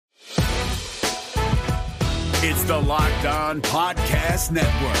It's the Locked On Podcast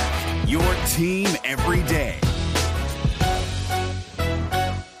Network, your team every day.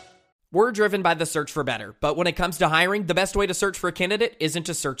 We're driven by the search for better, but when it comes to hiring, the best way to search for a candidate isn't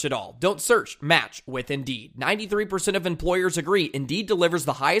to search at all. Don't search, match with Indeed. 93% of employers agree Indeed delivers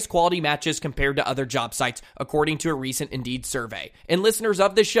the highest quality matches compared to other job sites, according to a recent Indeed survey. And listeners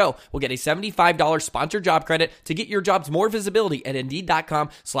of this show will get a $75 sponsored job credit to get your jobs more visibility at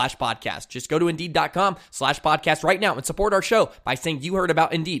Indeed.com/podcast. Just go to Indeed.com/podcast right now and support our show by saying you heard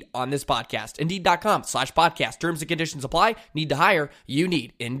about Indeed on this podcast. Indeed.com/podcast. Terms and conditions apply. Need to hire? You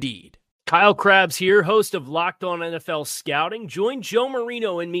need Indeed. Kyle Krabs here, host of Locked On NFL Scouting. Join Joe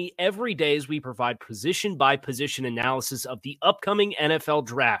Marino and me every day as we provide position-by-position analysis of the upcoming NFL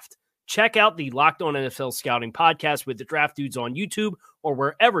Draft. Check out the Locked On NFL Scouting podcast with the Draft Dudes on YouTube or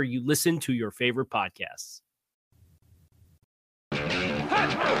wherever you listen to your favorite podcasts.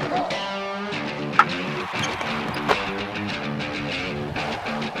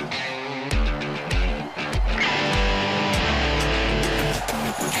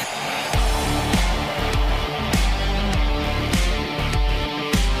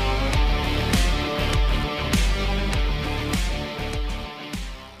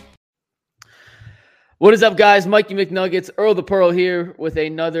 What is up, guys? Mikey McNuggets, Earl the Pearl here with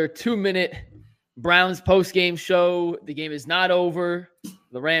another 2-minute Browns post-game show. The game is not over.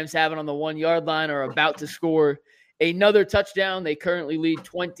 The Rams have it on the 1-yard line, are about to score another touchdown. They currently lead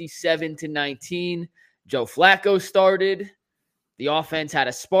 27-19. Joe Flacco started. The offense had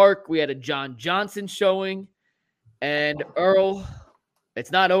a spark. We had a John Johnson showing. And Earl,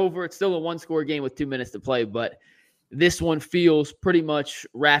 it's not over. It's still a one-score game with 2 minutes to play, but this one feels pretty much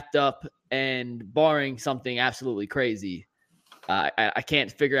wrapped up. And barring something absolutely crazy, I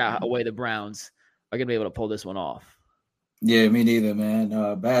can't figure out a way the Browns are going to be able to pull this one off. Yeah, me neither, man.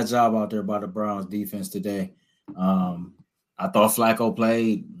 Bad job out there by the Browns defense today. I thought Flacco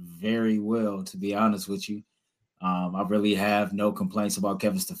played very well, to be honest with you. I really have no complaints about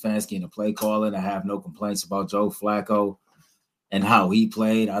Kevin Stefanski and the play calling. I have no complaints about Joe Flacco and how he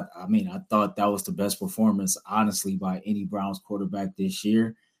played. I thought that was the best performance, honestly, by any Browns quarterback this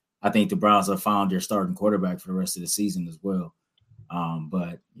year. I think the Browns have found their starting quarterback for the rest of the season as well.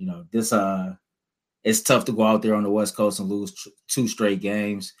 But, you know, it's tough to go out there on the West Coast and lose 2 straight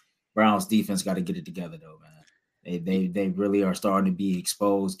games. Browns defense got to get it together, though, man. They really are starting to be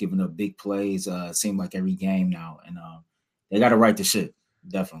exposed, giving up big plays. It seems like every game now. And they got to right the ship,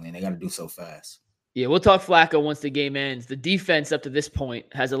 definitely, and they got to do so fast. Yeah, we'll talk Flacco once the game ends. The defense up to this point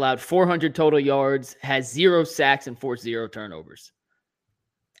has allowed 400 total yards, has 0 sacks, and forced 0 turnovers.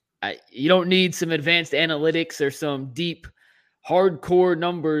 You don't need some advanced analytics or some deep, hardcore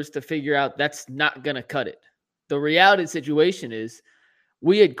numbers to figure out that's not going to cut it. The reality of the situation is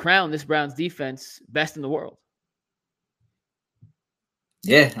we had crowned this Browns defense best in the world.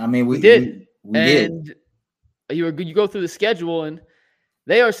 Yeah, I mean, we did. We did. And you go through the schedule, and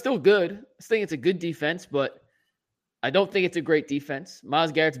they are still good. I think it's a good defense, but I don't think it's a great defense.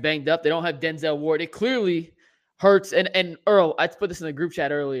 Myles Garrett's banged up. They don't have Denzel Ward. It clearly hurts. And Earl, I put this in the group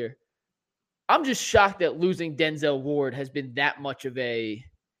chat earlier. I'm just shocked that losing Denzel Ward has been that much of a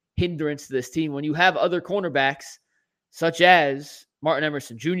hindrance to this team when you have other cornerbacks such as Martin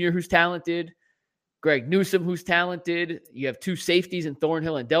Emerson Jr., who's talented, Greg Newsome, who's talented. You have 2 safeties in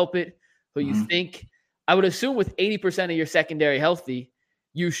Thornhill and Delpit, who you think, I would assume with 80% of your secondary healthy,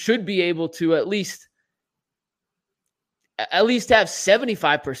 you should be able to at least have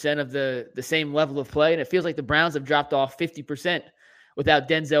 75% of the same level of play. And it feels like the Browns have dropped off 50% without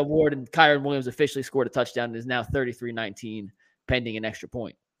Denzel Ward, and Kyron Williams officially scored a touchdown and is now 33-19 pending an extra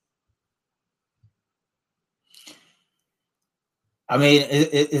point. I mean,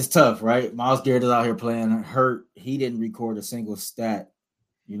 it's tough, right? Myles Garrett is out here playing hurt. He didn't record a single stat,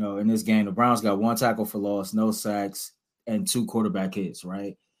 in this game. The Browns got 1 tackle for loss, no sacks, and 2 quarterback hits,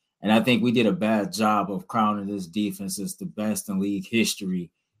 right? And I think we did a bad job of crowning this defense as the best in league history,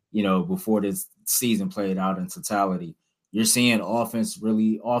 before this season played out in totality. You're seeing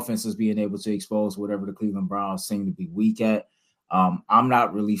offenses being able to expose whatever the Cleveland Browns seem to be weak at. I'm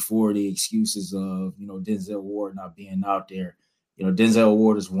not really for the excuses of, Denzel Ward not being out there. Denzel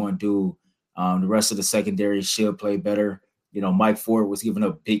Ward is one dude. The rest of the secondary should play better. Mike Ford was giving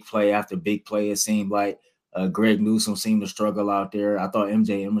up big play after big play, it seemed like. Greg Newsome seemed to struggle out there. I thought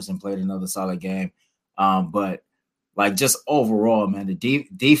MJ Emerson played another solid game. But, just overall, man, the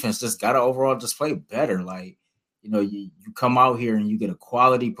defense just got to overall just play better. You come out here and you get a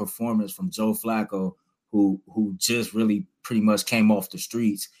quality performance from Joe Flacco, who just really pretty much came off the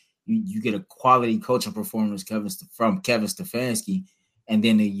streets. You get a quality coaching performance from Kevin Stefanski, and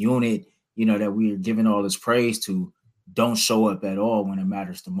then the unit that we are giving all this praise to don't show up at all when it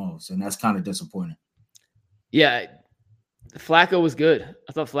matters the most. And that's kind of disappointing. Yeah. Flacco was good.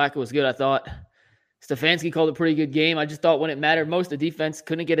 I thought Flacco was good. I thought Stefanski called a pretty good game. I just thought when it mattered most, the defense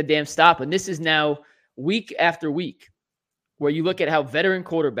couldn't get a damn stop. And this is now week after week where you look at how veteran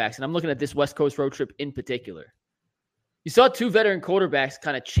quarterbacks, and I'm looking at this West Coast road trip in particular, you saw two veteran quarterbacks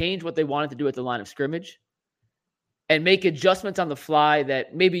kind of change what they wanted to do at the line of scrimmage and make adjustments on the fly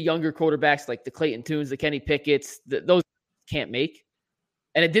that maybe younger quarterbacks like the Clayton Tunes, the Kenny Pickett's, those can't make.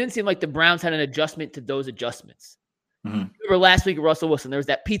 And it didn't seem like the Browns had an adjustment to those adjustments. Mm-hmm. Remember last week at Russell Wilson, there was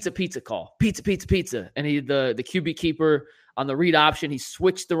that pizza call. Pizza. And the QB keeper on the read option, he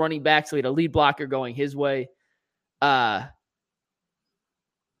switched the running back, so he had a lead blocker going his way. That's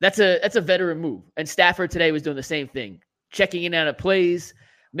a veteran move. And Stafford today was doing the same thing. Checking in on plays,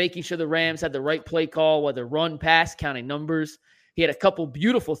 making sure the Rams had the right play call, whether run, pass, counting numbers. He had a couple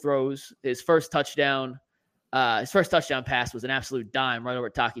beautiful throws. His first touchdown pass was an absolute dime right over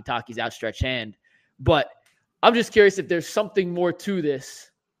Taki's outstretched hand. But I'm just curious if there's something more to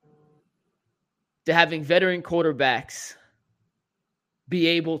this, to having veteran quarterbacks be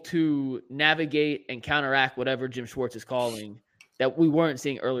able to navigate and counteract whatever Jim Schwartz is calling that we weren't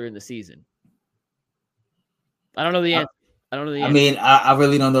seeing earlier in the season. I don't know the answer. I mean, I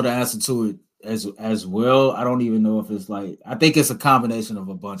really don't know the answer to it as well. I don't even know if it's I think it's a combination of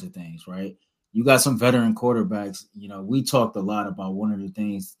a bunch of things, right? You got some veteran quarterbacks. We talked a lot about one of the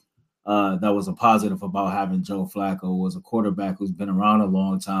things that was a positive about having Joe Flacco was a quarterback who's been around a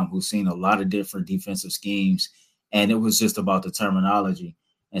long time, who's seen a lot of different defensive schemes, and it was just about the terminology.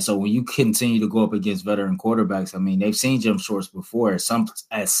 And so when you continue to go up against veteran quarterbacks, I mean, they've seen Jim Schwartz before at some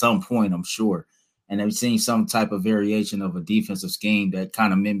point, I'm sure, and they've seen some type of variation of a defensive scheme that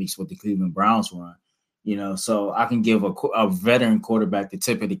kind of mimics what the Cleveland Browns run. So I can give a veteran quarterback the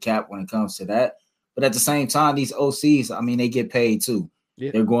tip of the cap when it comes to that. But at the same time, these OCs, I mean, they get paid too.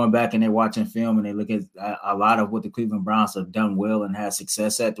 Yeah. They're going back and they're watching film and they look at a lot of what the Cleveland Browns have done well and had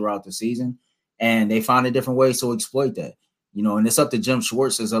success at throughout the season. And they find a different ways to exploit that, and it's up to Jim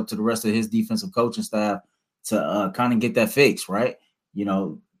Schwartz, it's up to the rest of his defensive coaching staff to kind of get that fixed, right?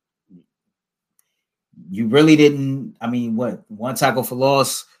 You really didn't, one tackle for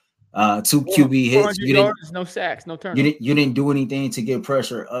loss, 2 QB hits. Yards, no sacks, no turnovers. You didn't do anything to get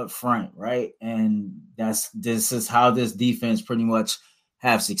pressure up front, right? And this is how this defense pretty much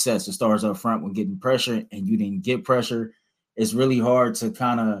have success. It starts up front with getting pressure, and you didn't get pressure. It's really hard to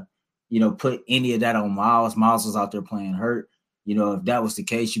kind of, put any of that on Miles. Miles was out there playing hurt. If that was the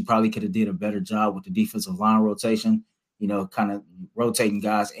case, you probably could have did a better job with the defensive line rotation, kind of rotating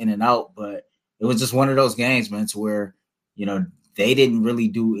guys in and out. But it was just one of those games, man, to where, they didn't really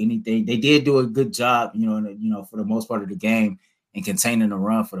do anything. They did do a good job, for the most part of the game and containing the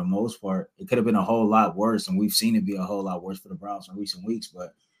run for the most part. It could have been a whole lot worse, and we've seen it be a whole lot worse for the Browns in recent weeks.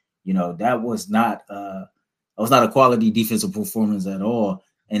 But, that was not a quality defensive performance at all.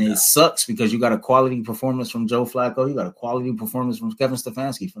 And it sucks because you got a quality performance from Joe Flacco. You got a quality performance from Kevin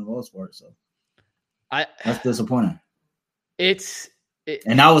Stefanski for the most part. So that's disappointing.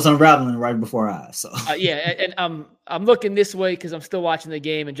 And I was unraveling right before our eyes. So and I'm looking this way because I'm still watching the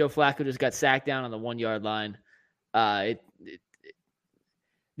game, and Joe Flacco just got sacked down on the 1-yard line. The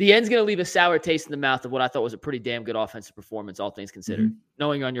end's going to leave a sour taste in the mouth of what I thought was a pretty damn good offensive performance, all things considered. Mm-hmm.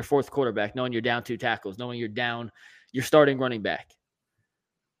 Knowing you're on your fourth quarterback, knowing you're down 2 tackles, knowing you're down your starting running back.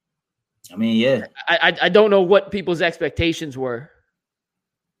 I mean, yeah. I don't know what people's expectations were.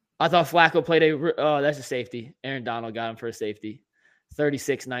 I thought Flacco played that's a safety. Aaron Donald got him for a safety.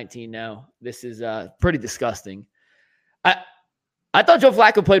 36-19 now. This is pretty disgusting. I thought Joe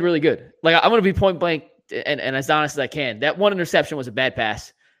Flacco played really good. I'm going to be point blank and as honest as I can. That one interception was a bad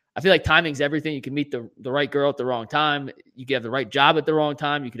pass. I feel like timing's everything. You can meet the right girl at the wrong time. You could have the right job at the wrong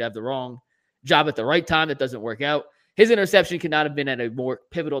time. You could have the wrong job at the right time that doesn't work out. His interception could not have been at a more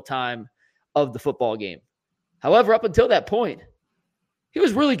pivotal time of the football game. However, up until that point, he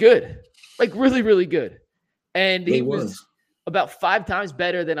was really good. Really, really good. And he was about 5 times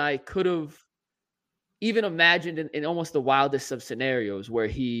better than I could have even imagined in almost the wildest of scenarios, where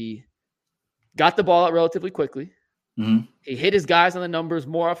he got the ball out relatively quickly. Mm-hmm. He hit his guys on the numbers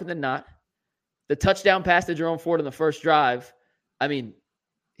more often than not. The touchdown pass to Jerome Ford in the first drive,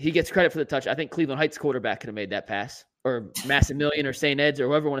 he gets credit for the touch. I think Cleveland Heights quarterback could have made that pass, or Maximilian or St. Ed's or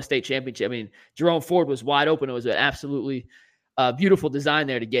whoever won a state championship. Jerome Ford was wide open. It was an absolutely beautiful design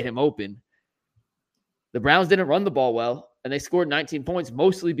there to get him open. The Browns didn't run the ball well, and they scored 19 points,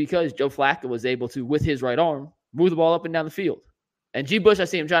 mostly because Joe Flacco was able to, with his right arm, move the ball up and down the field. And G. Bush, I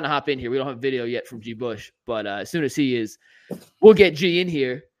see him trying to hop in here. We don't have video yet from G. Bush, but as soon as he is, we'll get G in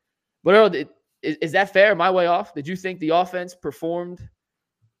here. But Earl, is that fair? Am I way off? Did you think the offense performed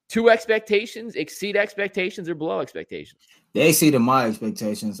to expectations, exceed expectations, or below expectations? They exceeded my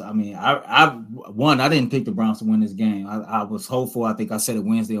expectations. I mean, I didn't pick the Browns to win this game. I was hopeful. I think I said it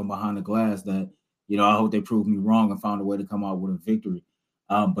Wednesday on Behind the Glass that, I hope they proved me wrong and found a way to come out with a victory.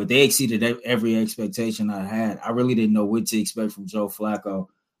 But they exceeded every expectation I had. I really didn't know what to expect from Joe Flacco.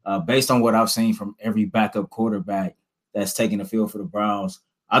 Based on what I've seen from every backup quarterback that's taking the field for the Browns,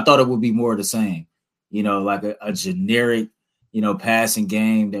 I thought it would be more of the same, like a generic, passing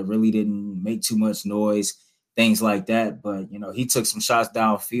game that really didn't make too much noise, things like that. But, he took some shots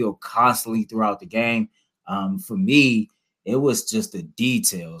downfield constantly throughout the game. For me, it was just the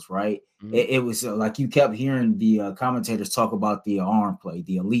details, right? Mm-hmm. It was like you kept hearing the commentators talk about the arm play,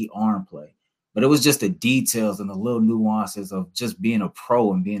 the elite arm play. But it was just the details and the little nuances of just being a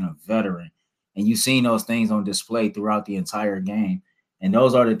pro and being a veteran. And you've seen those things on display throughout the entire game. And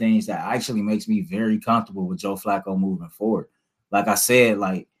those are the things that actually makes me very comfortable with Joe Flacco moving forward. Like I said,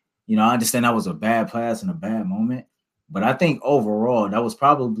 I understand that was a bad pass and a bad moment. But I think overall, that was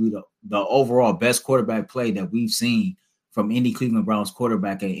probably the overall best quarterback play that we've seen from any Cleveland Browns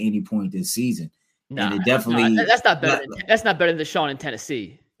quarterback at any point this season. And it definitely that's not better. That's not better than Deshaun in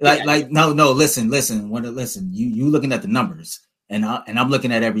Tennessee. No. Listen. You looking at the numbers, and I'm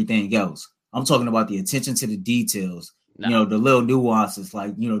looking at everything else. I'm talking about the attention to the details. No. The little nuances,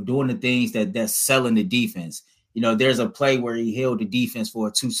 doing the things that's selling the defense. There's a play where he held the defense for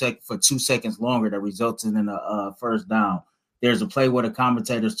 2 seconds longer that resulted in a first down. There's a play where the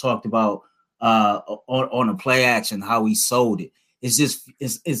commentators talked about on a play action how he sold it. It's just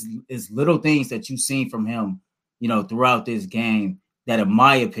it's little things that you've seen from him, throughout this game that, in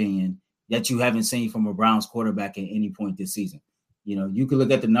my opinion, that you haven't seen from a Browns quarterback at any point this season. You can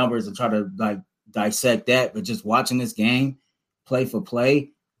look at the numbers and try to dissect that, but just watching this game, play for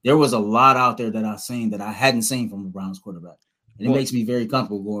play, there was a lot out there that I've seen that I hadn't seen from a Browns quarterback. And it makes me very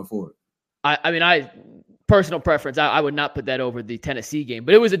comfortable going forward. Personal preference, I would not put that over the Tennessee game,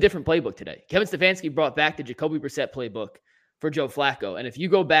 but it was a different playbook today. Kevin Stefanski brought back the Jacoby Brissett playbook for Joe Flacco. And if you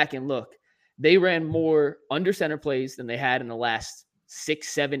go back and look, they ran more under center plays than they had in the last 6,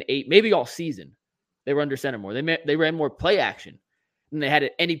 7, 8, maybe all season. They were under center more. They ran more play action than they had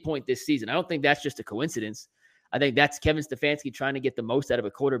at any point this season. I don't think that's just a coincidence. I think that's Kevin Stefanski trying to get the most out of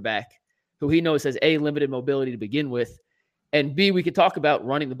a quarterback who he knows has A, limited mobility to begin with, and B, we could talk about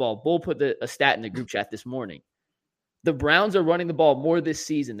running the ball. Bull put a stat in the group chat this morning. The Browns are running the ball more this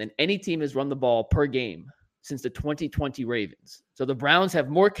season than any team has run the ball per game since the 2020 Ravens. So the Browns have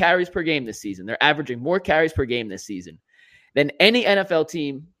more carries per game this season. They're averaging more carries per game this season than any NFL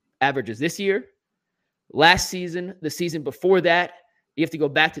team averages this year, last season, the season before that. You have to go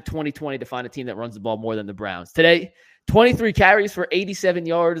back to 2020 to find a team that runs the ball more than the Browns. Today, 23 carries for 87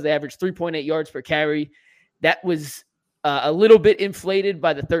 yards. They averaged 3.8 yards per carry. That was a little bit inflated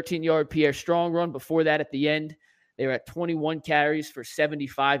by the 13-yard Pierre Strong run. Before that, at the end, they were at 21 carries for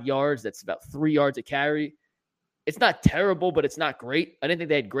 75 yards. That's about 3 yards a carry. It's not terrible, but it's not great. I didn't think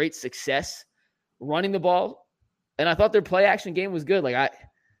they had great success running the ball. And I thought their play action game was good.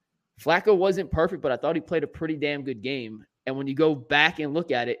 Flacco wasn't perfect, but I thought he played a pretty damn good game. And when you go back and look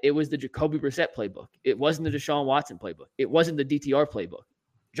at it, it was the Jacoby Brissett playbook. It wasn't the Deshaun Watson playbook. It wasn't the DTR playbook.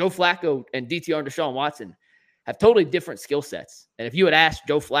 Joe Flacco and DTR and Deshaun Watson have totally different skill sets. And if you had asked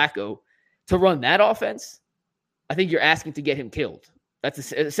Joe Flacco to run that offense, I think you're asking to get him killed.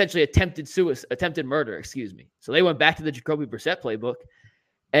 That's essentially attempted murder, So they went back to the Jacoby Brissett playbook.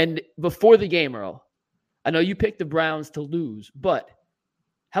 And before the game, Earl, I know you picked the Browns to lose, but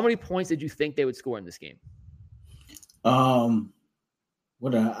how many points did you think they would score in this game? I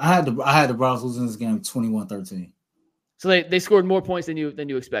had the Browns losing this game 21-13. So they scored more points than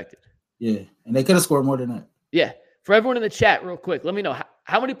you expected. Yeah, and they could have scored more than that. Yeah. For everyone in the chat, real quick, let me know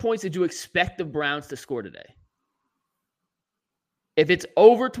how many points did you expect the Browns to score today? If it's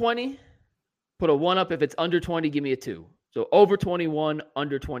over 20, put a 1 up. If it's under 20, give me a 2. So over 21,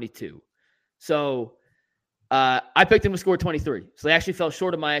 under 22. So I picked them to score 23. So they actually fell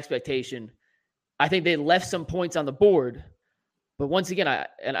short of my expectation. I think they left some points on the board. But once again,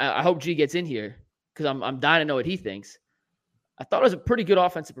 I hope G gets in here because I'm dying to know what he thinks. I thought it was a pretty good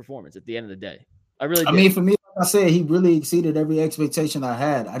offensive performance at the end of the day. I really did. I mean, for me, like I said, he really exceeded every expectation I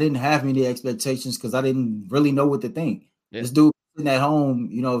had. I didn't have many expectations because I didn't really know what to think. Yeah. This dude sitting at home,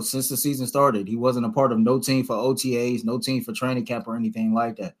 since the season started, he wasn't a part of no team for OTAs, no team for training camp or anything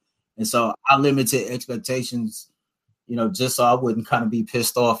like that. And so I limited expectations, just so I wouldn't kind of be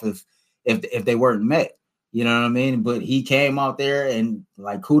pissed off if they weren't met. You know what I mean? But he came out there and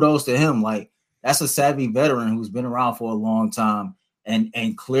kudos to him. That's a savvy veteran who's been around for a long time.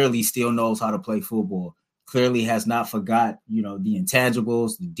 and clearly still knows how to play football. Clearly has not forgot, the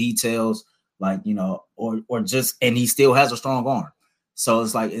intangibles, the details, or just, and he still has a strong arm. So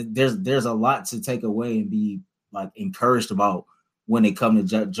it's like there's a lot to take away and be like encouraged about when it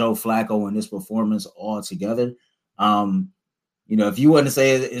comes to Joe Flacco and this performance all together. If you want to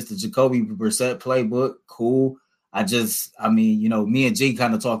say it's the Jacoby Brissett playbook, cool. Me and G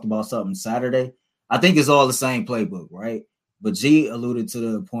kind of talked about something Saturday. I think it's all the same playbook, right? But G alluded to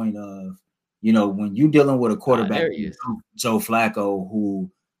the point of, when you're dealing with a quarterback, Joe Flacco, who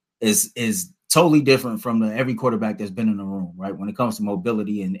is totally different from every quarterback that's been in the room, right? When it comes to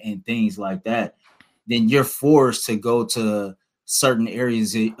mobility and things like that, then you're forced to go to certain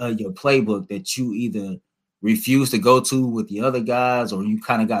areas of your playbook that you either refuse to go to with the other guys, or you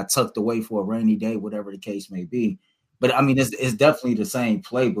kind of got tucked away for a rainy day, whatever the case may be. But I mean, it's definitely the same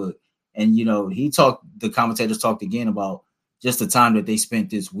playbook. And, the commentators talked again about just the time that they spent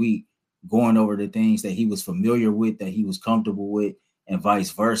this week going over the things that he was familiar with, that he was comfortable with, and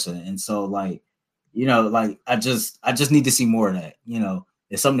vice versa. And so I just need to see more of that.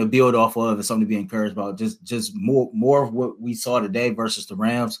 It's something to build off of. It's something to be encouraged about. Just more of what we saw today versus the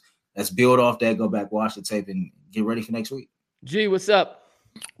Rams. Let's build off that, go back, watch the tape, and get ready for next week. G, what's up?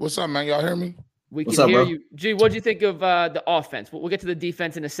 What's up, man? Y'all hear me? We can hear you. G, what'd you think of the offense? We'll get to the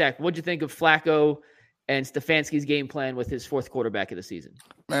defense in a sec. What'd you think of Flacco and Stefanski's game plan with his fourth quarterback of the season?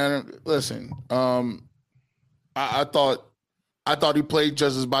 Man, listen, I thought he played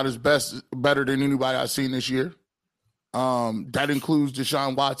just about his best, better than anybody I've seen this year. That includes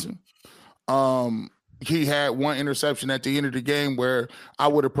Deshaun Watson. He had one interception at the end of the game where I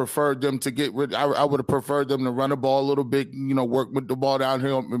would have preferred them to get rid. I would have preferred them to run the ball a little bit, work with the ball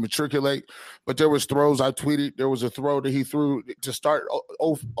downhill and matriculate. But there was throws I tweeted. There was a throw that he threw to start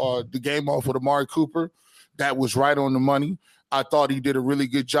the game off with Amari Cooper that was right on the money. I thought he did a really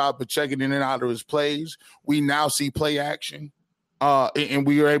good job of checking in and out of his plays. We now see play action. And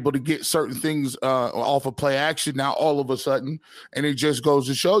we are able to get certain things off of play action now all of a sudden. And it just goes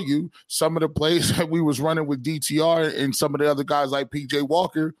to show you some of the plays that we was running with DTR and some of the other guys like PJ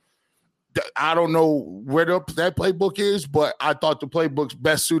Walker. I don't know where that playbook is, but I thought the playbook's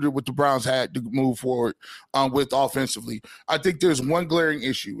best suited what the Browns had to move forward with offensively. I think there's one glaring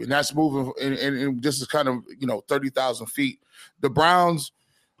issue, and that's moving. And this is kind of, 30,000 feet. The Browns,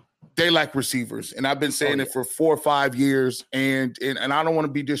 they lack receivers, and I've been saying it for 4 or 5 years. And I don't want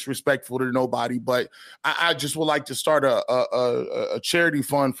to be disrespectful to nobody, but I just would like to start a charity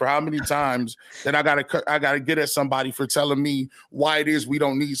fund for how many times that I gotta get at somebody for telling me why it is we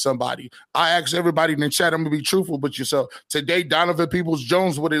don't need somebody. I asked everybody in the chat. I'm gonna be truthful with yourself. Today, Donovan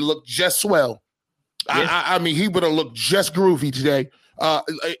Peoples-Jones would have looked just swell. Yes. I mean, he would have looked just groovy today.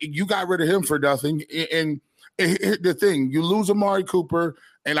 You got rid of him for nothing. And the thing, you lose Amari Cooper.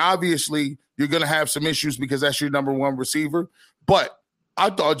 And obviously, you're going to have some issues because that's your number one receiver. But I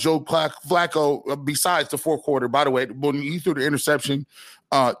thought Joe Flacco, besides the fourth quarter, by the way, when he threw the interception,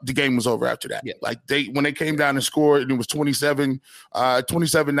 the game was over after that. Yeah. When they came down and scored, and it was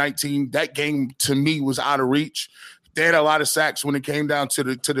 27-19, that game to me was out of reach. They had a lot of sacks when it came down to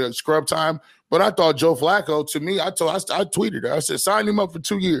the scrub time. But I thought Joe Flacco, to me, I tweeted it. I said, sign him up for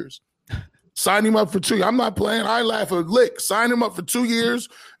 2 years. Sign him up for 2 years. I'm not playing. I laugh a lick. Sign him up for 2 years,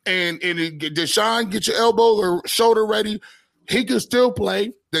 and Deshaun, get your elbow or shoulder ready. He can still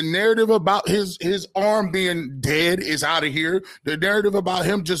play. The narrative about his arm being dead is out of here. The narrative about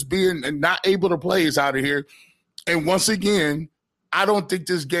him just being not able to play is out of here. And once again, I don't think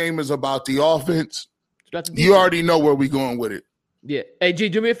this game is about the offense. You already know where we're going with it. Yeah. Hey, G,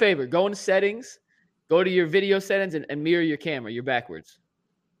 do me a favor. Go into settings. Go to your video settings and mirror your camera. You're backwards.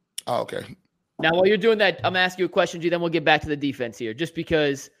 Oh, okay. Now, while you're doing that, I'm going to ask you a question, G, then we'll get back to the defense here. Just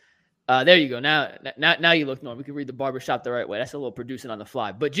because, there you go. Now you look normal. We can read the barbershop the right way. That's a little producing on the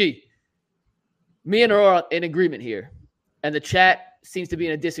fly. But, G, me and Earl are in agreement here, and the chat seems to be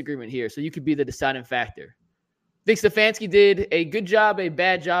in a disagreement here, so you could be the deciding factor. Think Stefanski did a good job, a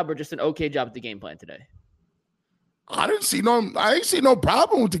bad job, or just an okay job with the game plan today? I ain't see no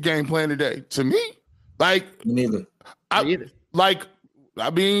problem with the game plan today. To me, me neither. I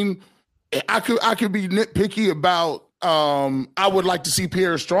mean, I could be nitpicky about. I would like to see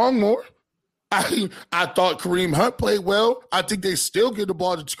Pierre Strong more. I thought Kareem Hunt played well. I think they still give the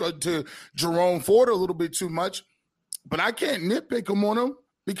ball to Jerome Ford a little bit too much, but I can't nitpick them on him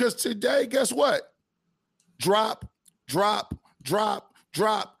because today, guess what? Drop. They was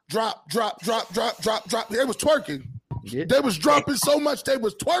twerking. Yeah. They was dropping so much they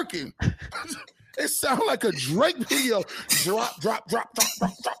was twerking. It sounds like a Drake video. Drop.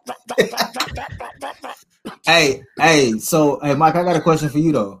 Hey, so Mike, I got a question for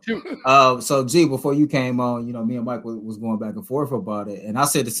you though. So G, before you came on, me and Mike was going back and forth about it, and I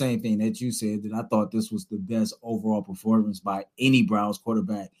said the same thing that you said, that I thought this was the best overall performance by any Browns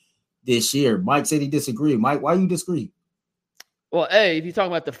quarterback this year. Mike said he disagreed. Mike, why you disagree? Well, if you talk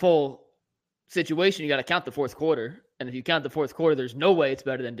about the full situation, you got to count the fourth quarter, and if you count the fourth quarter, there's no way it's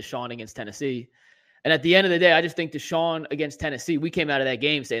better than Deshaun against Tennessee. And at the end of the day, I just think Deshaun against Tennessee, we came out of that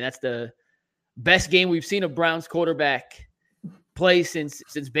game saying that's the best game we've seen a Browns quarterback play since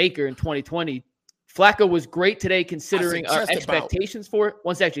Baker in 2020. Flacco was great today considering our expectations for it.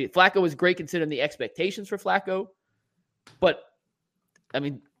 Flacco was great considering the expectations for Flacco. But, I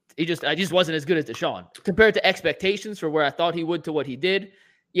mean, I just wasn't as good as Deshaun. Compared to expectations for where I thought he would to what he did,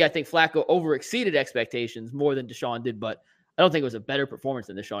 yeah, I think Flacco overexceeded expectations more than Deshaun did, but I don't think it was a better performance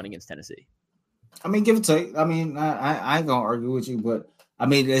than Deshaun against Tennessee. I mean, give or take. I mean, I ain't gonna argue with you, but I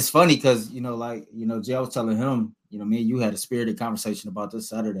mean, it's funny because Jay was telling him, me and you had a spirited conversation about this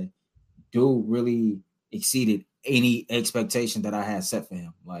Saturday. Dude really exceeded any expectation that I had set for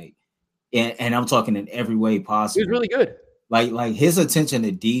him. Like, and I'm talking in every way possible. He was really good. Like his attention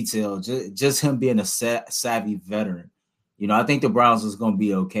to detail, just him being a savvy veteran. I think the Browns is going to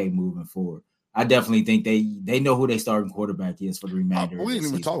be okay moving forward. I definitely think they know who their starting quarterback is for the remainder. We didn't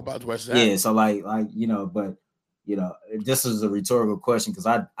even talk about the rest of that. Yeah, so but this is a rhetorical question because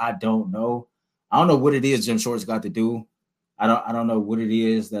I don't know. I don't know what it is Jim Short's got to do. I don't know what it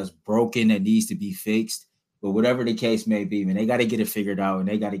is that's broken that needs to be fixed. But whatever the case may be, man, they got to get it figured out, and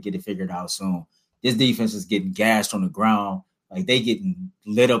they got to get it figured out soon. This defense is getting gashed on the ground, like they getting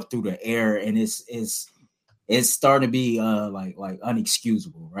lit up through the air, and it's starting to be like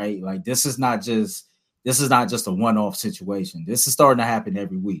unexcusable, right? Like this is not just a one-off situation. This is starting to happen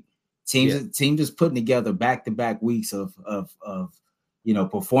every week. Teams just putting together back-to-back weeks of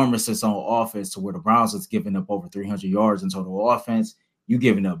performances on offense to where the Browns is giving up over 300 yards in total offense. You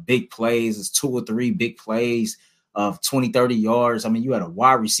giving up big plays. It's 2 or 3 big plays of 20, 30 yards. I mean, you had a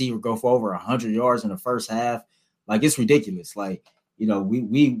wide receiver go for over 100 yards in the first half. Like, it's ridiculous. Like,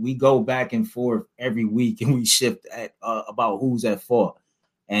 we go back and forth every week and we shift at about who's at fault.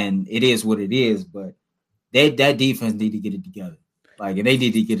 And it is what it is, but that defense need to get it together. Like, and they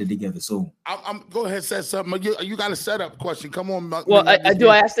need to get it together soon. I'm go ahead and say something. You got a setup question. Come on. Well, I do.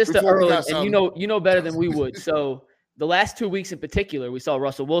 I asked this to Earl, and you know better than we would. So the last 2 weeks in particular, we saw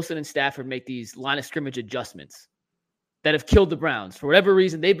Russell Wilson and Stafford make these line of scrimmage adjustments that have killed the Browns. For whatever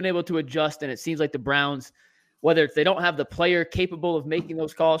reason, they've been able to adjust, and it seems like the Browns, whether they don't have the player capable of making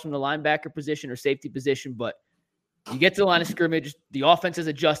those calls from the linebacker position or safety position, but you get to the line of scrimmage, the offense has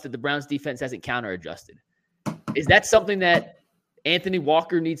adjusted, the Browns defense hasn't counter-adjusted. Is that something that Anthony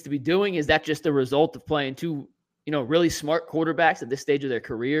Walker needs to be doing? Is that just a result of playing two, really smart quarterbacks at this stage of their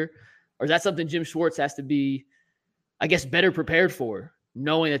career? Or is that something Jim Schwartz has to be, I guess, better prepared for,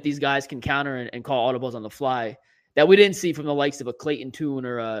 knowing that these guys can counter and call audibles on the fly that we didn't see from the likes of a Clayton Tune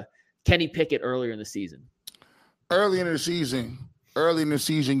or a Kenny Pickett earlier in the season? Early in the season,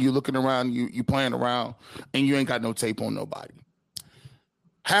 you looking around, you playing around, and you ain't got no tape on nobody.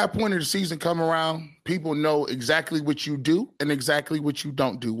 Half point of the season come around, people know exactly what you do and exactly what you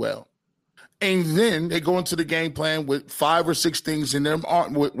don't do well. And then they go into the game plan with 5 or 6 things in them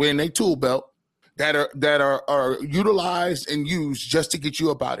in their tool belt that are utilized and used just to get you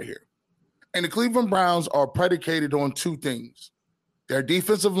up out of here. And the Cleveland Browns are predicated on 2 things: their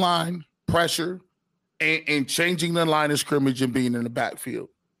defensive line, pressure, and changing the line of scrimmage and being in the backfield.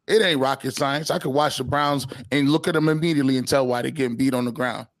 It ain't rocket science. I could watch the Browns and look at them immediately and tell why they're getting beat on the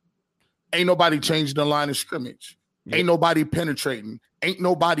ground. Ain't nobody changing the line of scrimmage. Yep. Ain't nobody penetrating. Ain't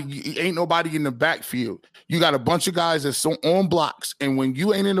nobody in the backfield. You got a bunch of guys that's on blocks, and when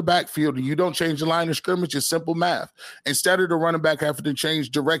you ain't in the backfield and you don't change the line of scrimmage, it's simple math. Instead of the running back having to change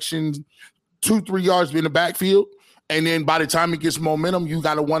directions 2-3 yards in the backfield, and then by the time he gets momentum, you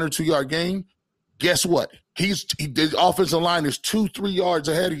got a 1 or 2 yard gain. Guess what? The offensive line is 2-3 yards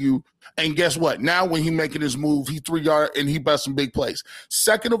ahead of you. And guess what? Now when he's making his move, he 3 yard and he busts some big plays.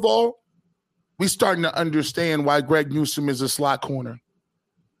 Second of all, we starting to understand why Greg Newsome is a slot corner.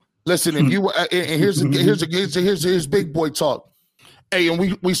 Listen, if you and here's big boy talk. Hey,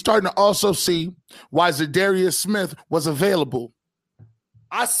 and we starting to also see why Zadarius Smith was available.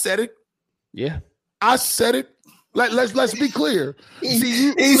 I said it. Yeah. I said it. Let's be clear. He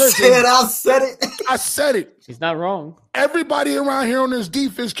said, I said it. I said it. He's not wrong. Everybody around here on this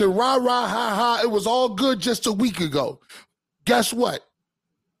defense can rah, ha, ha. It was all good just a week ago. Guess what?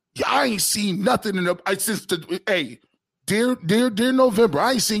 I ain't seen nothing in the Dear November,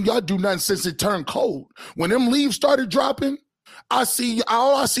 I ain't seen y'all do nothing since it turned cold. When them leaves started dropping,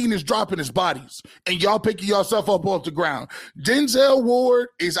 all I seen is dropping his bodies, and y'all picking yourself up off the ground. Denzel Ward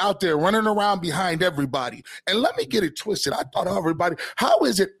is out there running around behind everybody. And let me get it twisted. I thought everybody, how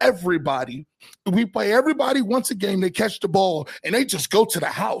is it everybody? We play everybody once a game, they catch the ball, and they just go to the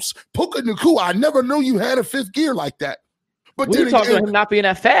house. Puka Nacua, I never knew you had a fifth gear like that. But we were talking about him not being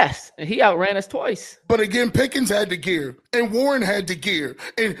that fast, and he outran us twice. But again, Pickens had the gear, and Warren had the gear,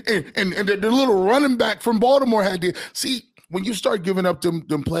 and the little running back from Baltimore had the see. When you start giving up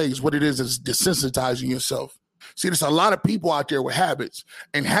them plays, what it is desensitizing yourself. See, there's a lot of people out there with habits,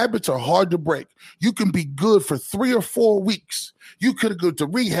 and habits are hard to break. You can be good for 3 or 4 weeks. You could have gone to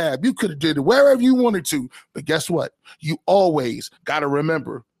rehab. You could have did it wherever you wanted to. But guess what? You always got to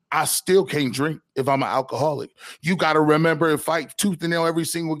remember, I still can't drink if I'm an alcoholic. You got to remember and fight tooth and nail every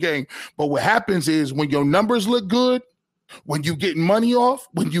single game. But what happens is when your numbers look good, when you getting money off,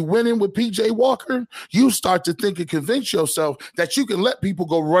 when you winning with PJ Walker, you start to think and convince yourself that you can let people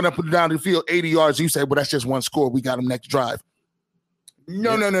go run up and down the field 80 yards. You say, well, that's just one score. We got them next drive.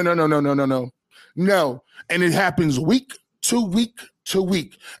 No. And it happens week to week to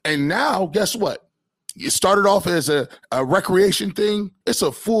week. And now, guess what? It started off as a recreation thing. It's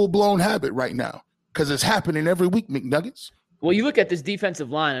a full-blown habit right now because it's happening every week, McNuggets. Well, you look at this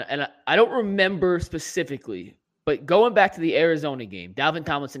defensive line, and I don't remember specifically, but going back to the Arizona game, Dalvin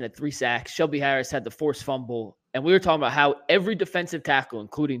Tomlinson had 3 sacks. Shelby Harris had the forced fumble. And we were talking about how every defensive tackle,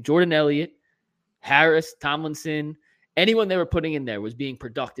 including Jordan Elliott, Harris, Tomlinson, anyone they were putting in there was being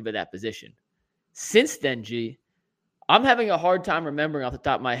productive at that position. Since then, G, I'm having a hard time remembering off the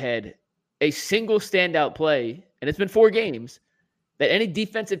top of my head a single standout play, and it's been 4 games, that any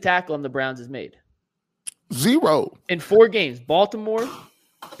defensive tackle on the Browns has made. 0. In 4 games, Baltimore,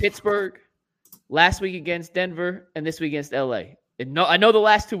 Pittsburgh, last week against Denver, and this week against LA. I know the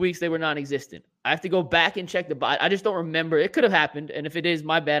last 2 weeks they were non-existent. I have to go back and check I just don't remember. It could have happened, and if it is,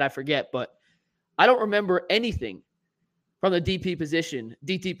 my bad, I forget. But I don't remember anything from the DT position,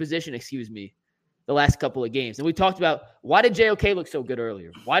 the last couple of games. And we talked about, why did JOK look so good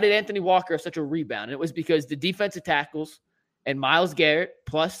earlier? Why did Anthony Walker have such a rebound? And it was because the defensive tackles and Myles Garrett,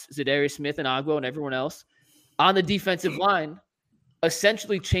 plus Zadarius Smith and Agbo and everyone else on the defensive line,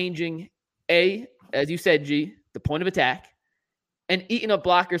 essentially changing as you said, G, the point of attack, and eating up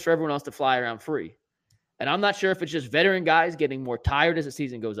blockers for everyone else to fly around free. And I'm not sure if it's just veteran guys getting more tired as the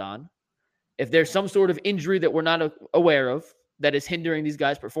season goes on, if there's some sort of injury that we're not aware of that is hindering these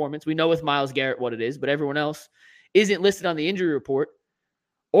guys' performance. We know with Myles Garrett what it is, but everyone else isn't listed on the injury report.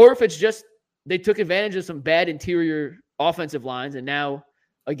 Or if it's just they took advantage of some bad interior offensive lines and now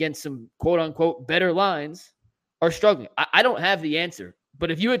against some quote-unquote better lines are struggling. I don't have the answer. But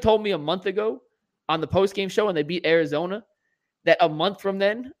if you had told me a month ago on the postgame show and they beat Arizona, that a month from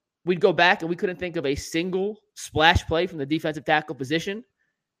then we'd go back and we couldn't think of a single splash play from the defensive tackle position,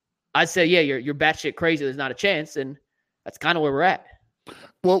 I'd say, yeah, you're batshit crazy. There's not a chance. And that's kind of where we're at.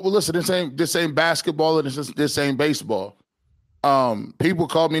 Well, listen, this ain't basketball and this ain't baseball. People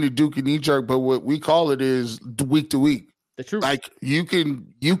call me the Duke and knee-jerk, but what we call it is week to week. The truth. Like you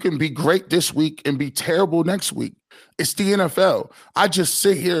can be great this week and be terrible next week. It's the NFL. I just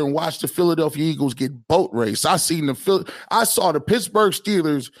sit here and watch the Philadelphia Eagles get boat raced. I saw the Pittsburgh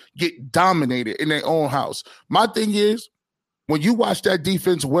Steelers get dominated in their own house. My thing is, when you watch that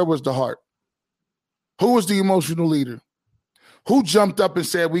defense, where was the heart? Who was the emotional leader? Who jumped up and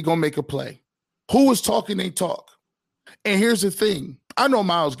said, we're going to make a play? Who was talking they talk? And here's the thing. I know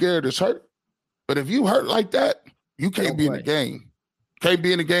Myles Garrett is hurt, but if you hurt like that, you can't be in the game. Can't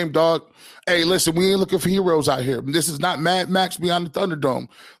be in the game, dog. Hey, listen, we ain't looking for heroes out here. This is not Mad Max Beyond the Thunderdome.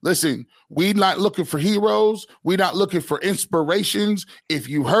 Listen, we not looking for heroes. We not looking for inspirations. If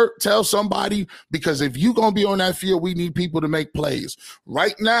you hurt, tell somebody, because if you going to be on that field, we need people to make plays.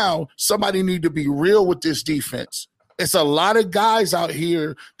 Right now, somebody need to be real with this defense. It's a lot of guys out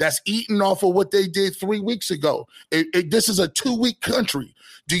here that's eating off of what they did 3 weeks ago. This is a 2-week country.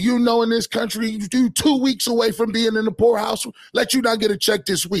 Do you know in this country, you 2 weeks away from being in the poorhouse, let you not get a check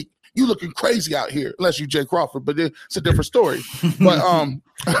this week. You looking crazy out here, unless you Jay Crawford, but it's a different story.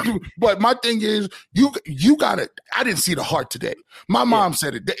 But my thing is, you got it. I didn't see the heart today. My mom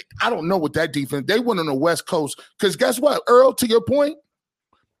said it. I don't know what that defense, they went on the West Coast, because guess what, Earl, to your point,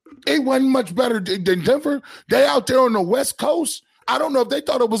 it wasn't much better than Denver. They out there on the West Coast. I don't know if they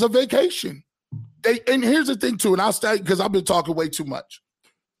thought it was a vacation. And here's the thing, too, and I'll stay because I've been talking way too much.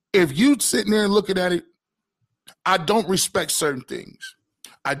 If you sitting there and looking at it, I don't respect certain things.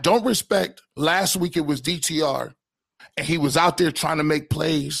 I don't respect last week it was DTR, and he was out there trying to make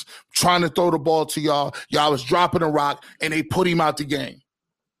plays, trying to throw the ball to y'all. Y'all was dropping a rock, and they put him out the game,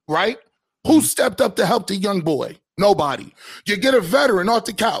 right? Who stepped up to help the young boy? Nobody. You get a veteran off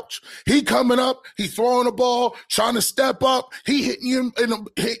the couch. He coming up, he throwing the ball, trying to step up. He hitting you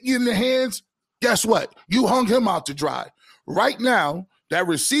in the hands. Guess what? You hung him out to dry. Right now, that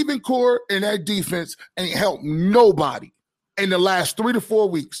receiving core and that defense ain't helped nobody in the last 3 to 4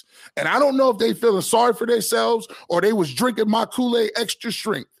 weeks. And I don't know if they feeling sorry for themselves or they was drinking my Kool-Aid extra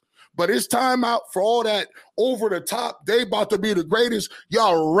strength. But it's time out for all that over the top. They about to be the greatest.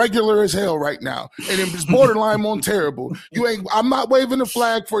 Y'all regular as hell right now. And it's borderline on terrible. I'm not waving the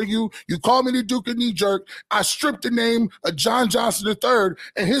flag for you. You call me the Duke of Knee Jerk. I stripped the name of John Johnson III,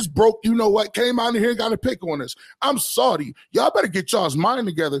 and his broke, you know what, came out of here and got a pick on us. I'm sorry. Y'all better get y'all's mind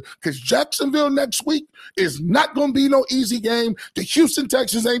together because Jacksonville next week is not going to be no easy game. The Houston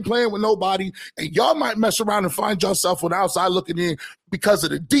Texans ain't playing with nobody, and y'all might mess around and find yourself on the outside looking in because of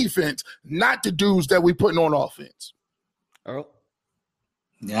the defense, not the dudes that we putting on offense. Earl?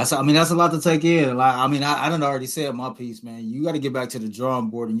 Yeah, that's a lot to take in. I done already said my piece, man. You got to get back to the drawing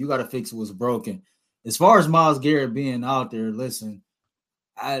board and you got to fix what's broken. As far as Myles Garrett being out there, listen,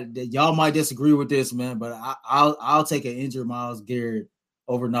 y'all might disagree with this, man, but I'll take an injured Myles Garrett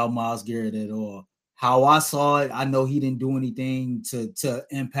over no Myles Garrett at all. How I saw it, I know he didn't do anything to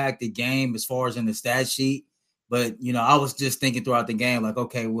impact the game as far as in the stat sheet. But, I was just thinking throughout the game, like,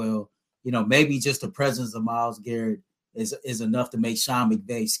 okay, well, maybe just the presence of Myles Garrett is enough to make Sean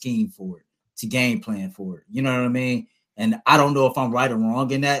McVay scheme for it, to game plan for it. You know what I mean? And I don't know if I'm right or wrong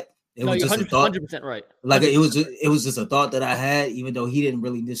in that. It was just 100% right. Like 100%. It was just a thought that I had, even though he didn't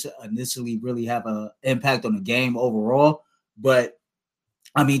really initially really have an impact on the game overall. But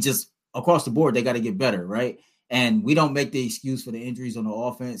I mean, just across the board, they got to get better, right? And we don't make the excuse for the injuries on the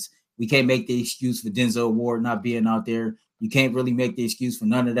offense. We can't make the excuse for Denzel Ward not being out there. You can't really make the excuse for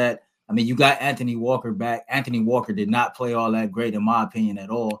none of that. I mean, you got Anthony Walker back. Anthony Walker did not play all that great, in my opinion, at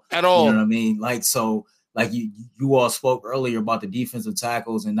all. At all. You know what I mean? Like you all spoke earlier about the defensive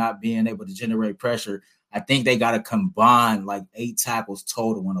tackles and not being able to generate pressure. I think they got to combine like 8 tackles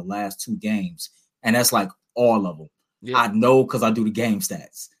total in the last 2 games. And that's like all of them. Yeah. I know because I do the game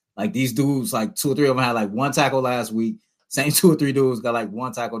stats. Like these dudes, like 2 or 3 of them had like 1 tackle last week. Same 2 or 3 dudes got like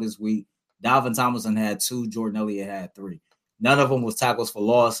 1 tackle this week. Dalvin Tomlinson had 2. Jordan Elliott had 3. None of them was tackles for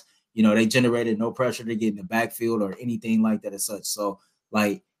loss. They generated no pressure to get in the backfield or anything like that as such. So,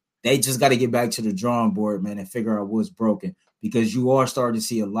 like, they just got to get back to the drawing board, man, and figure out what's broken because you are starting to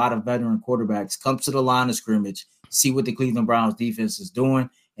see a lot of veteran quarterbacks come to the line of scrimmage, see what the Cleveland Browns defense is doing,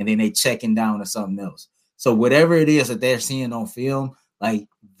 and then they checking down to something else. So whatever it is that they're seeing on film, like,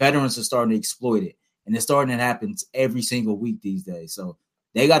 veterans are starting to exploit it. And it's starting to happen every single week these days. So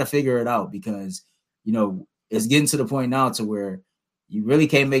they got to figure it out because, it's getting to the point now to where you really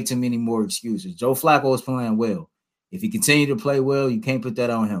can't make too many more excuses. Joe Flacco is playing well. If he continue to play well, you can't put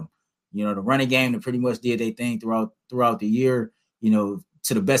that on him. The running game, they pretty much did their thing throughout the year, to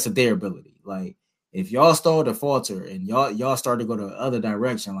the best of their ability. Like, if y'all start to falter and y'all start to go the other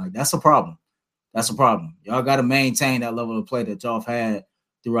direction, like, that's a problem. That's a problem. Y'all got to maintain that level of play that y'all have had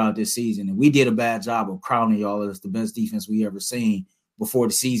throughout this season. And we did a bad job of crowning y'all as the best defense we ever seen before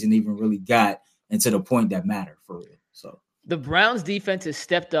the season even really got into the point that mattered for real. So the Browns defense has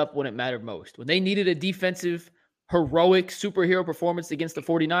stepped up when it mattered most. When they needed a defensive, heroic superhero performance against the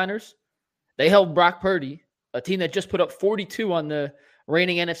 49ers, they held Brock Purdy, a team that just put up 42 on the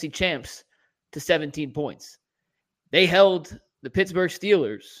reigning NFC champs, to 17 points. They held the Pittsburgh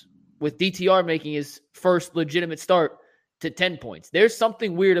Steelers, with DTR making his first legitimate start, to 10 points. There's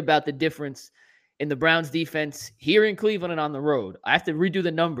something weird about the difference in the Browns defense here in Cleveland and on the road. I have to redo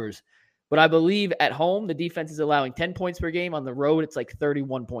the numbers, but I believe at home, the defense is allowing 10 points per game. On the road, it's like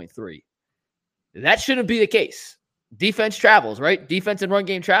 31.3. That shouldn't be the case. Defense travels, right? Defense and run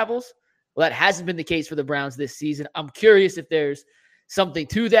game travels. Well, that hasn't been the case for the Browns this season. I'm curious if there's something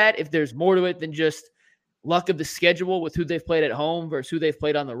to that, if there's more to it than just luck of the schedule with who they've played at home versus who they've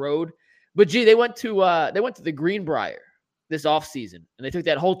played on the road. But gee, they went to the Greenbrier this offseason, and they took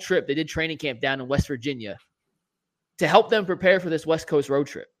that whole trip. They did training camp down in West Virginia to help them prepare for this West Coast road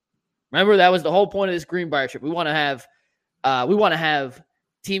trip. Remember, that was the whole point of this Greenbrier trip. We want to have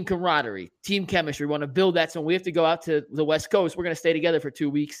team camaraderie, team chemistry. We want to build that. So when we have to go out to the West Coast, we're going to stay together for 2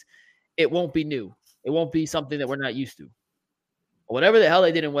 weeks. It won't be new. It won't be something that we're not used to. Whatever the hell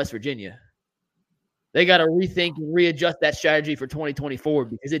they did in West Virginia, they got to rethink and readjust that strategy for 2024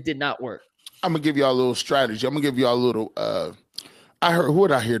 because it did not work. I'm going to give y'all a little strategy. I'm going to give y'all a little I heard, who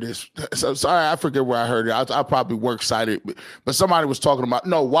did I hear this? So sorry, I forget where I heard it. I probably work cited, but somebody was talking about,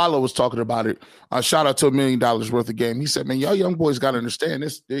 no, Wallow was talking about it. Shout out to $1 million worth of game. He said, man, y'all young boys got to understand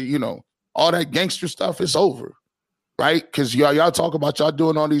this, all that gangster stuff is over, right? Because y'all talk about y'all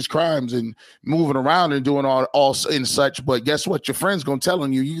doing all these crimes and moving around and doing all and such, but guess what? Your friend's going to tell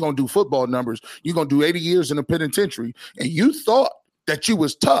you, you're going to do football numbers. You're going to do 80 years in the penitentiary. And you thought that you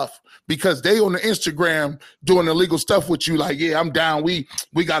was tough because they on the Instagram doing illegal stuff with you, like, yeah, I'm down. We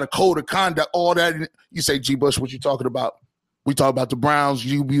got a code of conduct, all that. You say, G. Bush, what you talking about? We talk about the Browns.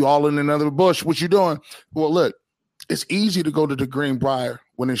 You be all in another bush. What you doing? Well, look, it's easy to go to the Greenbrier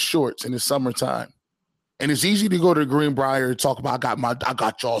when it's shorts and it's summertime. And it's easy to go to the Greenbrier and talk about, I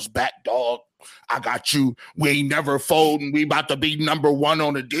got y'all's back, dog. I got you. We ain't never folding. We about to be number one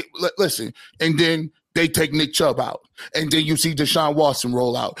on the listen. And then they take Nick Chubb out. And then you see Deshaun Watson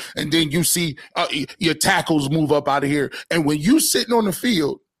roll out. And then you see your tackles move up out of here. And when you sitting on the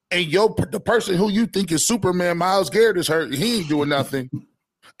field and the person who you think is Superman, Myles Garrett, is hurt, he ain't doing nothing.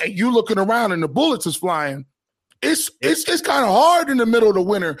 And you looking around and the bullets is flying. It's kind of hard in the middle of the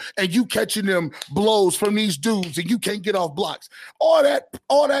winter and you catching them blows from these dudes and you can't get off blocks. All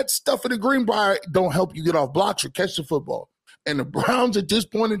that stuff in the Greenbrier don't help you get off blocks or catch the football. And the Browns at this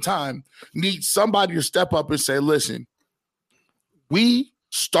point in time need somebody to step up and say, listen, we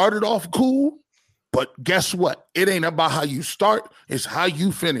started off cool, but guess what? It ain't about how you start, it's how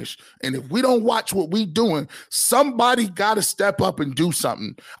you finish. And if we don't watch what we doing, somebody got to step up and do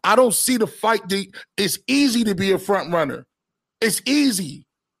something. I don't see the fight. It's easy to be a front runner. It's easy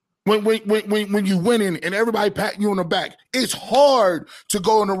when you winning and everybody patting you on the back. It's hard to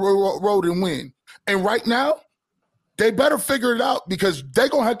go on the road and win. And right now, they better figure it out because they're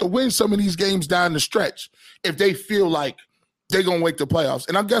going to have to win some of these games down the stretch if they feel like they're going to make the playoffs.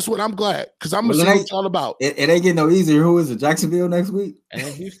 And guess what? I'm glad because I'm going to see what it's all about. It ain't getting no easier. Who is it? Jacksonville next week? And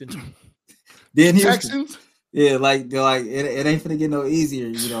Houston. Then Houston. Texans? Yeah, like it ain't finna get no easier,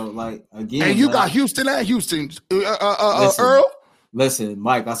 like, again. And you got Houston and Houston. Earl? Listen,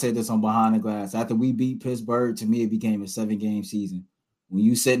 Mike, I said this on Behind the Glass. After we beat Pittsburgh, to me, it became a 7-game season. When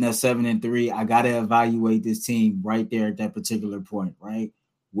you sitting at 7-3, I got to evaluate this team right there at that particular point, right?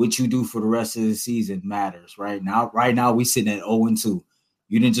 What you do for the rest of the season matters, right? Now we sitting at 0-2.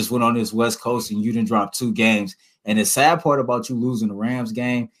 You didn't just went on this West Coast and you didn't drop 2 games. And the sad part about you losing the Rams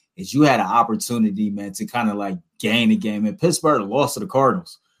game is you had an opportunity, man, to kind of like gain a game. And Pittsburgh lost to the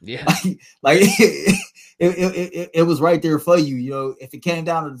Cardinals. Yeah. It was right there for you. If it came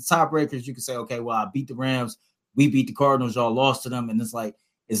down to the tiebreakers, you could say, okay, well, I beat the Rams. We beat the Cardinals, y'all lost to them. And it's like,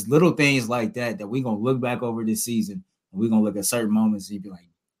 it's little things like that we're going to look back over this season and we're going to look at certain moments and be like,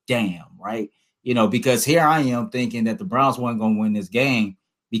 damn, right? Because here I am thinking that the Browns weren't going to win this game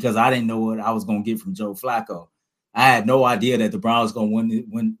because I didn't know what I was going to get from Joe Flacco. I had no idea that the Browns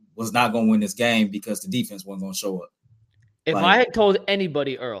was not going to win this game because the defense wasn't going to show up. If I had told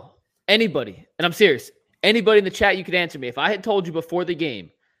anybody, Earl, anybody, and I'm serious, anybody in the chat, you could answer me. If I had told you before the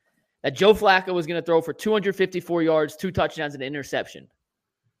game that Joe Flacco was going to throw for 254 yards, 2 touchdowns, and an interception.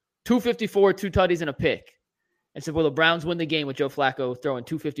 254, 2 tutties, and a pick. And said, will the Browns win the game with Joe Flacco throwing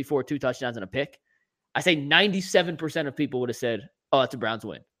 254, 2 touchdowns, and a pick? I say 97% of people would have said, oh, that's a Browns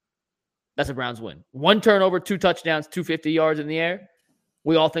win. That's a Browns win. 1 turnover, 2 touchdowns, 250 yards in the air.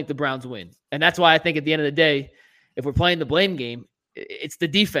 We all think the Browns win. And that's why I think at the end of the day, if we're playing the blame game, it's the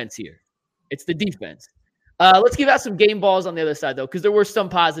defense here. It's the defense. Let's give out some game balls on the other side, though, because there were some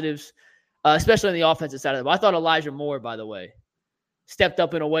positives, especially on the offensive side of the ball. I thought Elijah Moore, by the way, stepped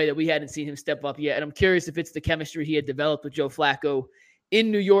up in a way that we hadn't seen him step up yet. And I'm curious if it's the chemistry he had developed with Joe Flacco in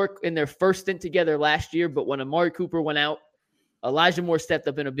New York in their first stint together last year. But when Amari Cooper went out, Elijah Moore stepped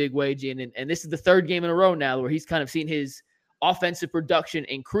up in a big way, Gene. And this is the 3rd game in a row now where he's kind of seen his offensive production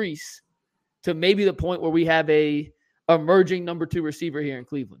increase to maybe the point where we have a emerging number 2 receiver here in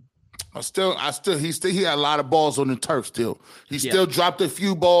Cleveland. He had a lot of balls on the turf still. He still dropped a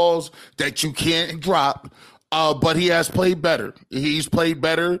few balls that you can't drop, but he has played better. He's played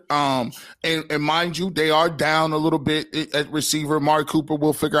better. And mind you, they are down a little bit at receiver. Amari Cooper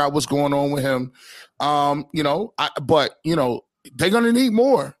will figure out what's going on with him. But they're going to need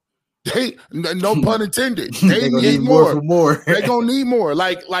more. No pun intended. They need more. They're going to need more.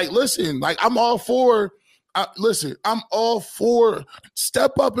 Listen, I'm all for I'm all for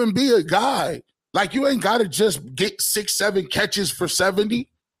step up and be a guy. You ain't got to just get 6-7 catches for 70.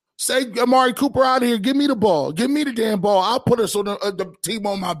 Say, Amari Cooper out of here. Give me the ball. Give me the damn ball. I'll put us on the team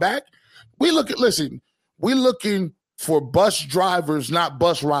on my back. We're looking for bus drivers, not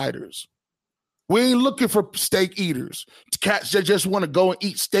bus riders. We ain't looking for steak eaters. Cats that just want to go and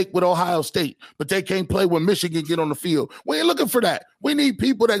eat steak with Ohio State, but they can't play when Michigan get on the field. We ain't looking for that. We need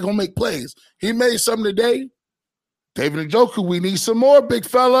people that gonna make plays. He made something today. David Njoku, we need some more, big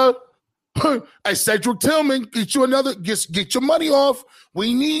fella. Hey, Cedric Tillman, get your money off.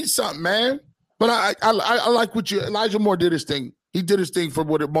 We need something, man. But I like what Elijah Moore did his thing. He did his thing for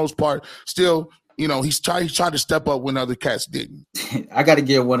the most part. Still, he's tried to step up when other cats didn't. I got to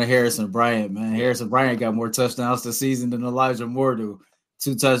give one to Harrison Bryant, man. Harrison Bryant got more touchdowns this season than Elijah Moore do.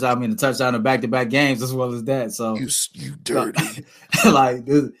 2 touchdowns, a touchdown in back-to-back games as well as that. So you dirty. Like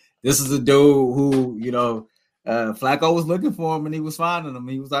this is a dude who, Flacco was looking for him and he was finding him.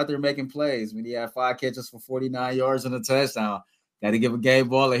 He was out there making plays. He had 5 catches for 49 yards and a touchdown. Got to give a game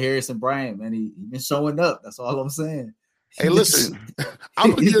ball to Harrison Bryant, man. He been showing up. That's all I'm saying. Hey, listen,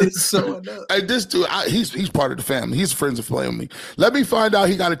 I'm gonna give showing up. Hey, this dude, he's part of the family. He's friends of playing with me. Let me find out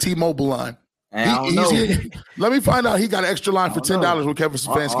he got a T-Mobile line. Hey, I don't know. Let me find out he got an extra line for $10 with Kevin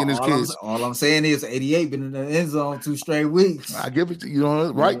Stefanski and his kids. All I'm saying is 88 been in the end zone 2 straight weeks. I give it to you,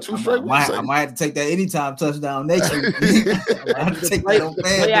 right? 2 straight weeks. I might have to take that anytime touchdown next week. I have to take that on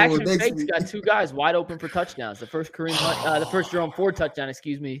play action fakes got 2 guys wide open for touchdowns. The first the first Jerome Ford touchdown,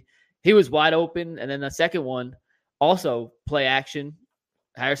 he was wide open, and then the second one also play action.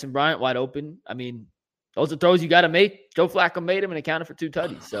 Harrison Bryant wide open. Those are throws you got to make. Joe Flacco made them and accounted for 2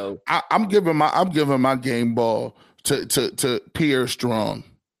 tutties. So I'm giving my game ball to Pierre Strong.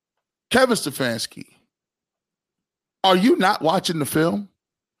 Kevin Stefanski, are you not watching the film?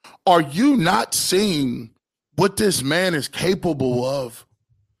 Are you not seeing what this man is capable of?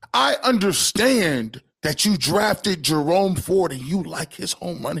 I understand that you drafted Jerome Ford and you like his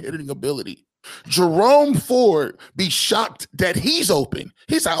home run hitting ability. Jerome Ford be shocked that he's open.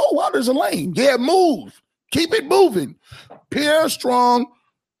 He's like, oh, wow, there's a lane. Yeah, move. Keep it moving. Pierre Strong,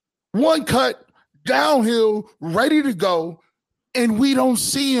 1 cut, downhill, ready to go, and we don't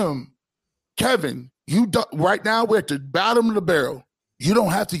see him. Kevin, right now we're at the bottom of the barrel. You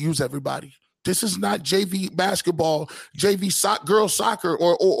don't have to use everybody. This is not JV basketball, JV girls soccer,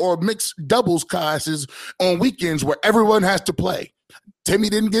 or mixed doubles classes on weekends where everyone has to play. Timmy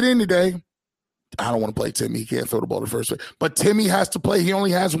didn't get in today. I don't want to play Timmy. He can't throw the ball the first way. But Timmy has to play. He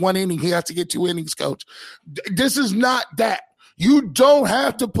only has 1 inning. He has to get 2 innings, coach. This is not that. You don't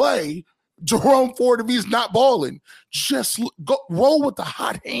have to play Jerome Ford if he's not balling. Just go roll with the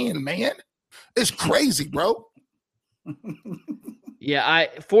hot hand, man. It's crazy, bro. Yeah,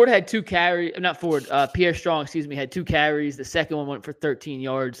 Ford had 2 carries. Not Ford. Pierre Strong, had 2 carries. The second one went for 13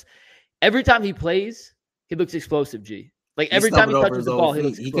 yards. Every time he plays, he looks explosive, G. Like every time he touches the ball, he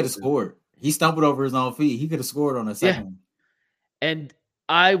looks explosive. He could have scored. He stumbled over his own feet. He could have scored on a second one. And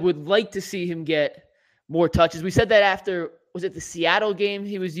I would like to see him get more touches. We said that after, was it the Seattle game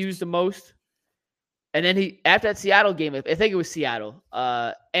he was used the most? And then after that Seattle game, I think it was Seattle.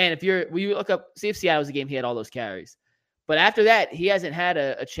 And will you look up, see if Seattle was the game he had all those carries. But after that, he hasn't had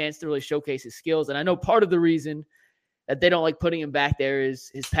a chance to really showcase his skills. And I know part of the reason that they don't like putting him back there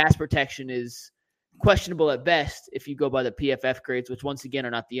is his pass protection is questionable at best if you go by the PFF grades, which once again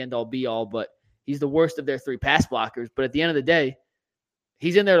are not the end all be all, but he's the worst of their 3 pass blockers. But at the end of the day,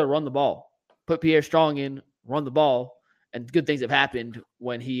 he's in there to run the ball. Put Pierre Strong in, run the ball, and good things have happened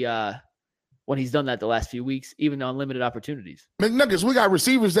when he's done that the last few weeks, even on limited opportunities. McNuggets, we got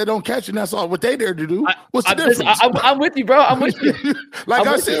receivers that don't catch, and that's all what they there to do. What's the difference? I'm with you, bro. I'm with you.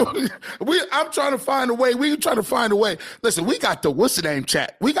 I'm trying to find a way. We trying to find a way. Listen, we got the what's the name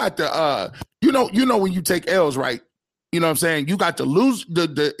chat. We got the you know when you take L's, right? You know what I'm saying? You got to lose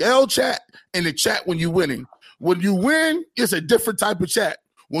the L chat and the chat when you're winning. When you win, it's a different type of chat.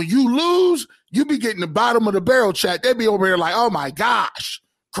 When you lose, you be getting the bottom of the barrel chat. They be over here like, oh my gosh,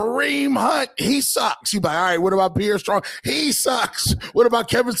 Kareem Hunt, he sucks. You be like, all right, what about Pierre Strong? He sucks. What about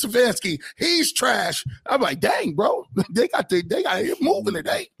Kevin Stefanski? He's trash. I'm like, dang, bro, they got it moving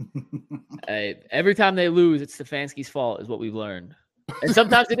today. Hey, every time they lose, it's Stefanski's fault, is what we've learned. And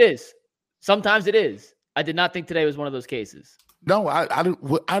sometimes it is. Sometimes it is. I did not think today was one of those cases. No,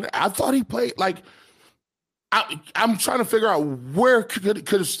 I thought he played like. I'm trying to figure out where could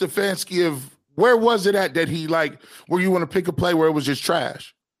Stefanski have. Where was it at that he like where you want to pick a play where it was just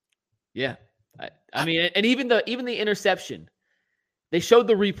trash? Yeah, I mean, and even the interception, they showed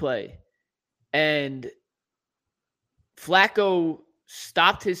the replay, and Flacco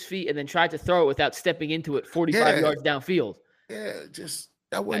stopped his feet and then tried to throw it without stepping into it 45 yards downfield. Yeah, just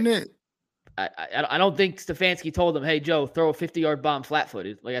that wasn't it. I don't think Stefanski told him, hey, Joe, throw a 50-yard bomb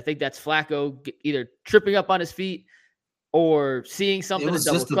flat-footed. Like, I think that's Flacco either tripping up on his feet, or seeing something. It was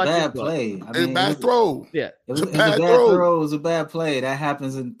just a bad play. I mean, bad throw. Yeah, it was a bad throw. It was a bad play. That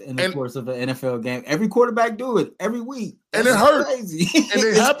happens in the course of an NFL game. Every quarterback do it every week, and it hurt. Crazy. And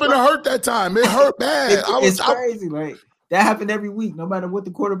it happened to hurt that time. It hurt bad. It's crazy, right? That happened every week, no matter what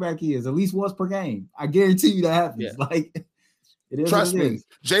the quarterback is. At least once per game. I guarantee you that happens. Yeah. Like, it is. Trust me,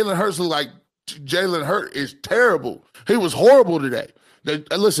 Jalen Hurts is terrible. He was horrible today.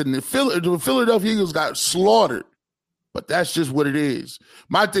 Listen, the Philadelphia Eagles got slaughtered, but that's just what it is.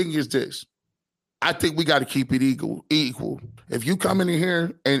 My thing is this. I think we got to keep it equal. If you come in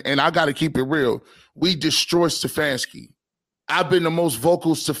here, and I got to keep it real, we destroy Stefanski. I've been the most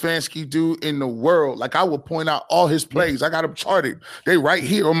vocal Stefanski dude in the world. Like, I would point out all his plays. I got them charted. They right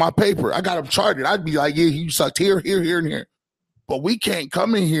here on my paper. I got them charted. I'd be like, yeah, you sucked here, and here. But we can't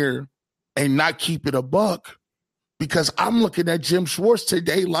come in here and not keep it a buck. Because I'm looking at Jim Schwartz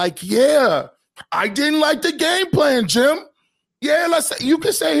today like, yeah, I didn't like the game plan, Jim. Yeah, you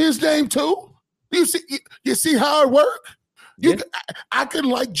can say his name too. You see how it works? I could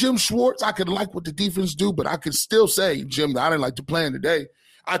like Jim Schwartz. I could like what the defense do, but I could still say, Jim, I didn't like the plan today.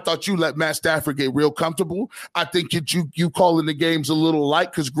 I thought you let Matt Stafford get real comfortable. I think you calling the games a little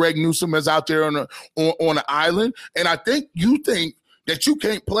light because Greg Newsome is out there on an island. And I think you think that you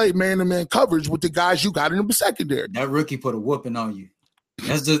can't play man-to-man coverage with the guys you got in the secondary. That rookie put a whooping on you.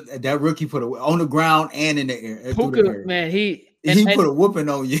 That's just that rookie put on the ground and in the air. Puka, man, he put a whooping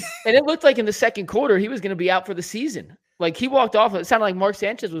on you. And it looked like in the second quarter he was going to be out for the season. Like, he walked off. It sounded like Mark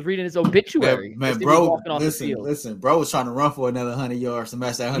Sanchez was reading his obituary. Man, bro, listen, bro was trying to run for another 100 yards to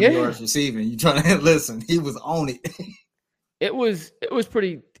match that 100 yards receiving. You trying to listen? He was on it. It was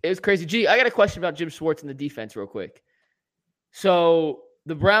crazy. Gee, I got a question about Jim Schwartz and the defense real quick. So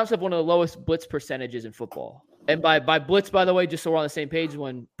the Browns have one of the lowest blitz percentages in football. And by blitz, by the way, just so we're on the same page,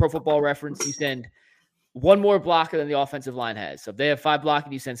 when Pro Football Reference, you send one more blocker than the offensive line has. So if they have 5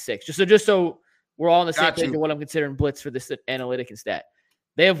 blocking, you send 6. Just so we're all on the same page of what I'm considering blitz for this analytic and stat.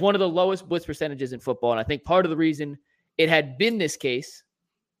 They have one of the lowest blitz percentages in football. And I think part of the reason it had been this case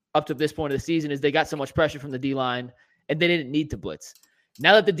up to this point of the season is they got so much pressure from the D-line and they didn't need to blitz.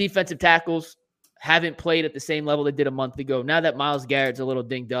 Now that the defensive tackles haven't played at the same level they did a month ago, now that Myles Garrett's a little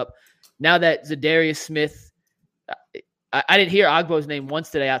dinged up, now that Zadarius Smith, I didn't hear Agbo's name once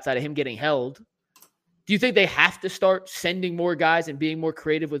today outside of him getting held. Do you think they have to start sending more guys and being more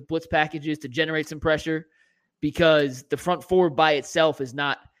creative with blitz packages to generate some pressure? Because the front four by itself is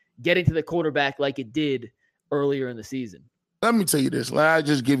not getting to the quarterback like it did earlier in the season. Let me tell you this. Let me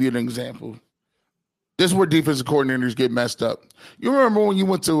just give you an example. This is where defensive coordinators get messed up. You remember when you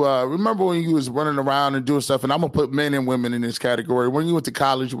went to, when you was running around and doing stuff, and I'm going to put men and women in this category. When you went to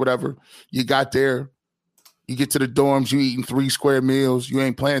college or whatever, you got there, you get to the dorms, you eating 3 square meals, you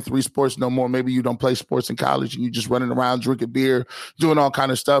ain't playing 3 sports no more. Maybe you don't play sports in college and you just running around drinking beer, doing all kind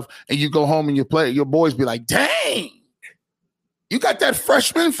of stuff, and you go home and you play. Your boys be like, dang, you got that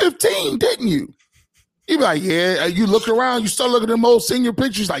freshman 15, didn't you? You be like, yeah. You look around, you start looking at them old senior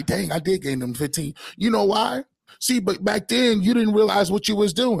pictures like, dang, I did gain them 15. You know why? See, but back then you didn't realize what you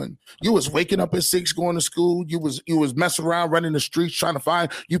was doing. You was waking up at 6, going to school. You was messing around, running the streets, trying to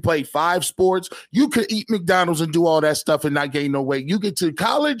find. You played 5 sports. You could eat McDonald's and do all that stuff and not gain no weight. You get to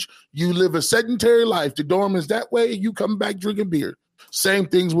college, you live a sedentary life. The dorm is that way. You come back drinking beer. Same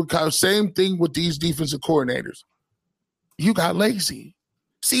thing with these defensive coordinators. You got lazy.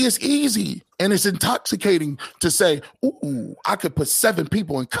 See, it's easy and it's intoxicating to say, ooh, I could put 7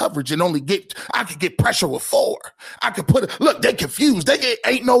 people in coverage and I could get pressure with 4. Look, they confused.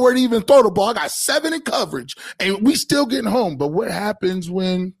 Ain't nowhere to even throw the ball. I got 7 in coverage and we still getting home. But what happens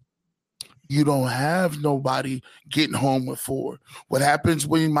when you don't have nobody getting home with 4? What happens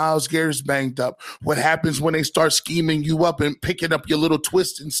when Myles Garrett's banged up? What happens when they start scheming you up and picking up your little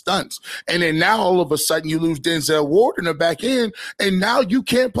twists and stunts? And then now all of a sudden you lose Denzel Ward in the back end, and now you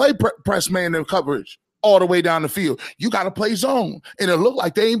can't play press man in coverage all the way down the field. You got to play zone, and it looked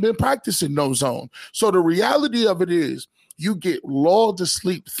like they ain't been practicing no zone. So the reality of it is, you get lulled to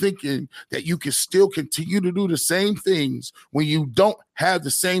sleep thinking that you can still continue to do the same things when you don't have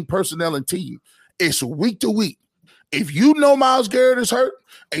the same personnel and team. It's week to week. If you know Myles Garrett is hurt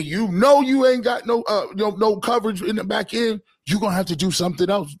and you know you ain't got no coverage in the back end, you're going to have to do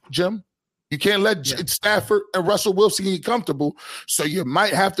something else, Jim. You can't let Stafford and Russell Wilson get comfortable, so you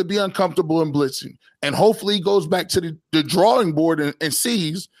might have to be uncomfortable in blitzing. And hopefully he goes back to the drawing board and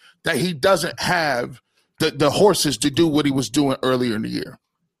sees that he doesn't have the horses to do what he was doing earlier in the year.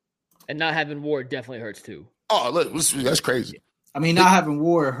 And not having Ward definitely hurts too. Oh, look, that's crazy. I mean, not having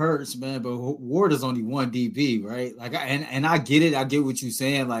Ward hurts, man, but Ward is only 1 DB, right? Like, and I get it. I get what you're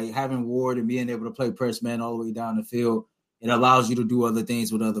saying. Like, having Ward and being able to play press man all the way down the field, it allows you to do other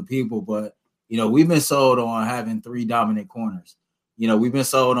things with other people. But, we've been sold on having 3 dominant corners. We've been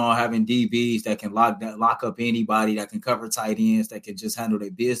sold on having DBs that can lock up anybody, that can cover tight ends, that can just handle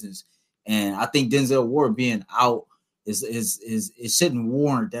their business. And I think Denzel Ward being out it shouldn't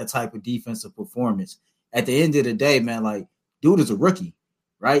warrant that type of defensive performance. At the end of the day, man, like, dude is a rookie,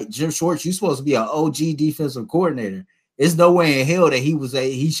 right? Jim Schwartz, you're supposed to be an OG defensive coordinator. There's no way in hell that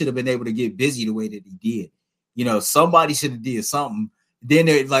he should have been able to get busy the way that he did. Somebody should have did something. Then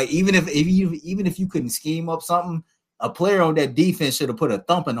even if you couldn't scheme up something, a player on that defense should have put a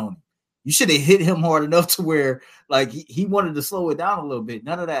thumping on him. You should have hit him hard enough to where he wanted to slow it down a little bit.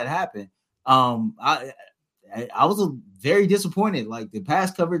 None of that happened. I was very disappointed. Like, the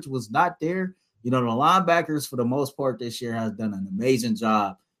pass coverage was not there. The linebackers for the most part this year has done an amazing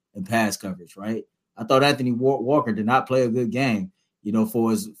job in pass coverage, right? I thought Anthony Walker did not play a good game.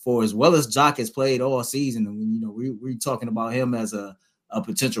 For as well as Jock has played all season, and we're talking about him as a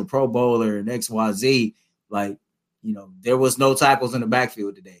potential Pro Bowler and XYZ. There was no tackles in the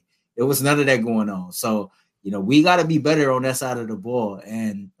backfield today. There was none of that going on. So, we got to be better on that side of the ball.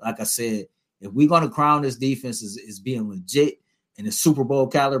 And like I said, if we're going to crown this defense as being legit and a Super Bowl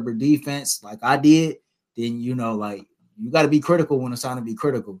caliber defense like I did, then, you got to be critical when it's time to be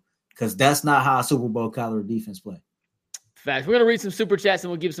critical, because that's not how a Super Bowl caliber defense play. Facts. We're going to read some super chats and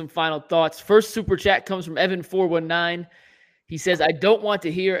we'll give some final thoughts. First super chat comes from Evan419. He says, I don't want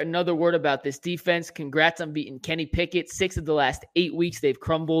to hear another word about this defense. Congrats on beating Kenny Pickett. 6 of the last 8 weeks, they've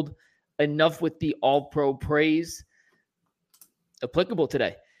crumbled. Enough with the all-pro praise. Applicable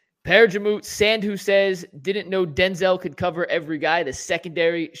today. Parajamut Sandhu says, didn't know Denzel could cover every guy. The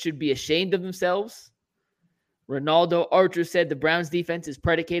secondary should be ashamed of themselves. Ronaldo Archer said the Browns defense is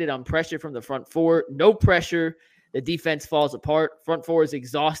predicated on pressure from the front four. No pressure, the defense falls apart. Front four is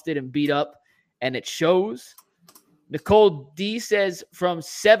exhausted and beat up, and it shows. Nicole D says, from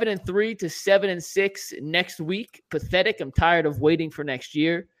 7-3 to 7-6 next week. Pathetic. I'm tired of waiting for next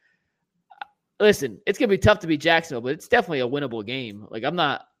year. Listen, it's going to be tough to beat Jacksonville, but it's definitely a winnable game. Like, I'm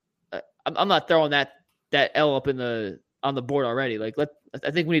not throwing that L up on the board already.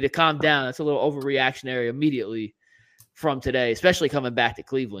 I think we need to calm down. That's a little overreactionary immediately from today, especially coming back to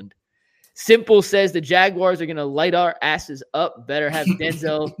Cleveland. Simple says the Jaguars are going to light our asses up. Better have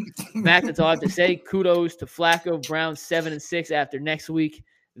Denzel back. That's all I have to say. Kudos to Flacco. Browns 7-6 after next week.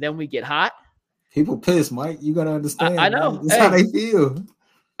 Then we get hot. People pissed, Mike. You got to understand. I know. That's how they feel.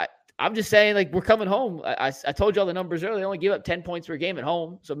 I'm just saying, we're coming home. I told you all the numbers earlier. They only give up 10 points per game at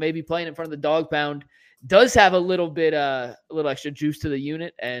home. So maybe playing in front of the dog pound does have a little extra juice to the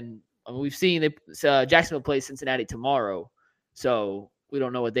unit. And we've seen Jacksonville plays Cincinnati tomorrow. So we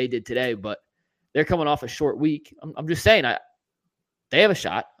don't know what they did today, but they're coming off a short week. I'm just saying, they have a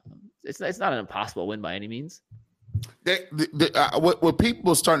shot. It's not an impossible win by any means. What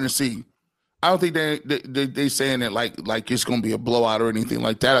people are starting to see, I don't think they saying it like it's going to be a blowout or anything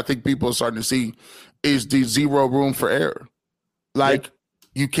like that. I think people are starting to see is the zero room for error.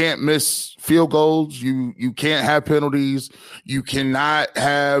 You can't miss field goals. You can't have penalties. You cannot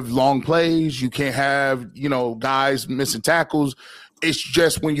have long plays. You can't have, guys missing tackles. It's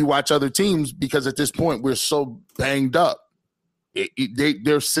just when you watch other teams, because at this point we're so banged up,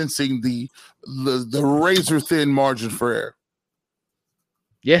 they're sensing the razor thin margin for error.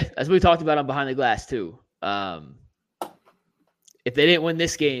 Yeah, as we talked about on Behind the Glass too. If they didn't win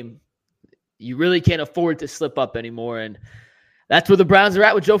this game, you really can't afford to slip up anymore. And that's where the Browns are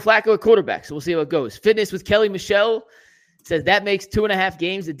at with Joe Flacco at quarterback. So we'll see how it goes. Fitness with Kelly Michelle says that makes 2.5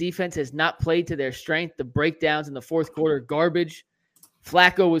 games the defense has not played to their strength. The breakdowns in the fourth quarter, garbage.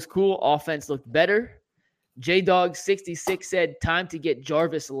 Flacco was cool. Offense looked better. J-Dog66 said, time to get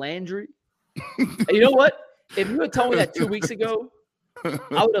Jarvis Landry. You know what? If you had told me that 2 weeks ago,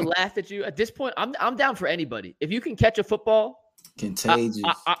 I would have laughed at you. At this point, I'm down for anybody. If you can catch a football, contagious.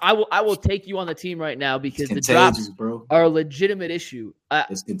 I will take you on the team right now, because the drops bro, are a legitimate issue.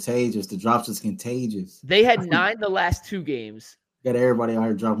 It's contagious. The drops is contagious. They had 9 the last 2 games. Got everybody out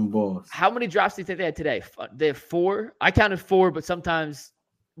here dropping balls. How many drops do you think they had today? They have 4. I counted 4, but sometimes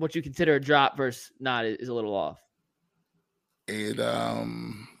what you consider a drop versus not is a little off.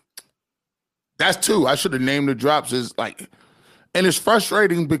 That's 2. I should have named the drops as and it's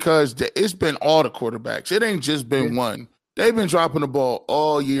frustrating because it's been all the quarterbacks. It ain't just been one. They've been dropping the ball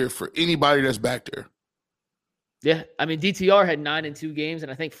all year for anybody that's back there. Yeah, I mean, DTR had 9 in 2 games,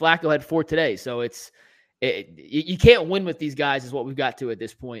 and I think Flacco had 4 today. So you can't win with these guys is what we've got to at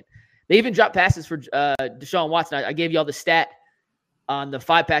this point. They even dropped passes for Deshaun Watson. I gave you all the stat on the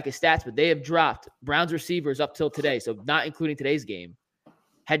 5-pack of stats, but they have dropped Browns receivers up till today, so not including today's game.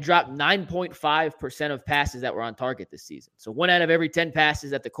 had dropped 9.5% of passes that were on target this season. So 1 out of every 10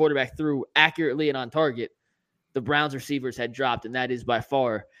 passes that the quarterback threw accurately and on target, the Browns receivers had dropped, and that is by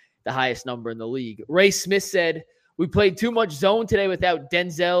far the highest number in the league. Ray Smith said, "We played too much zone today without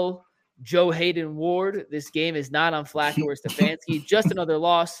Denzel, Joe Hayden Ward. This game is not on Flacco or Stefanski. Just another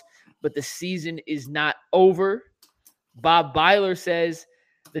loss, but the season is not over." Bob Byler says,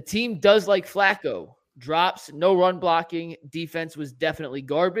 "The team does like Flacco. Drops, no run blocking. Defense was definitely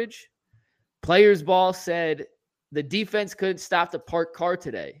garbage." Players Ball said, "The defense couldn't stop the parked car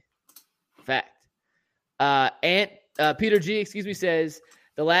today." Fact. Peter G, says,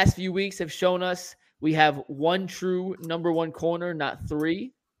 "The last few weeks have shown us we have one true number one corner, not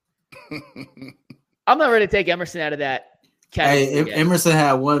three." I'm not ready to take Emerson out of that category. Hey, Emerson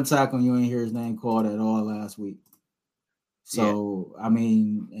had one tackle and you ain't hear his name called at all last week. So, yeah. I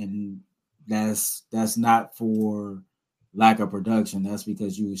mean, and that's not for lack of production. That's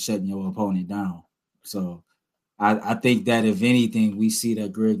because you were shutting your opponent down. So I think that if anything, we see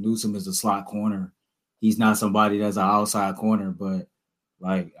that Greg Newsome is a slot corner. He's not somebody that's an outside corner, but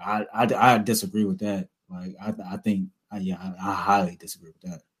like I disagree with that. Like I think I highly disagree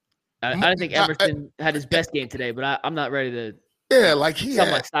with that. I think Emerson had his best game today, but I'm not ready to sell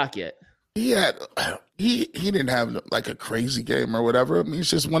my stock yet. He didn't have like a crazy game or whatever. I mean, it's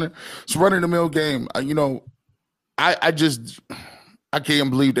just running the mill game. I can't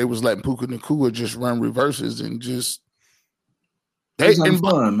believe they was letting Puka Nacua just run reverses and just.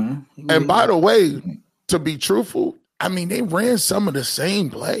 Fun, man. And by the way, to be truthful, I mean they ran some of the same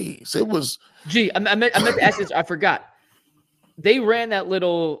plays. It was. I meant to ask this. I forgot. They ran that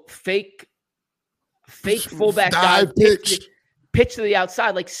little fake fullback dive pitch to the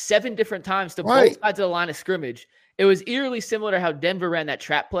outside like 7 different times to both sides of the line of scrimmage. It was eerily similar to how Denver ran that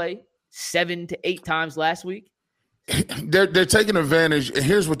trap play 7 to 8 times last week. They're taking advantage, and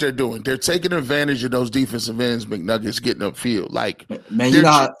here's what they're doing. They're taking advantage of those defensive ends, McNuggets getting upfield. Like, man,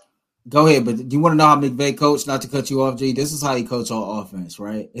 go ahead, but do you want to know how McVay coached? Not to cut you off, G. This is how he coach on offense,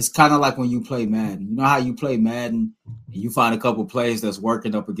 right? It's kind of like when you play Madden. You know how you play Madden and you find a couple plays that's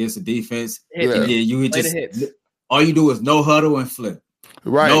working up against the defense, and then you just all you do is no huddle and flip.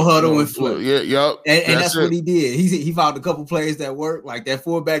 Right. No huddle and flip. Yeah, yep. And that's what he did. He found a couple plays that work, like that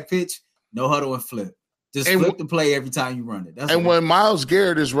fullback pitch, no huddle and flip. Just flip the play every time you run it. And when Myles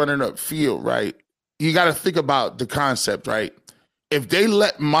Garrett is running upfield, right, you got to think about the concept, right? If they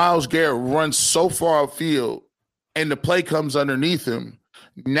let Myles Garrett run so far upfield and the play comes underneath him,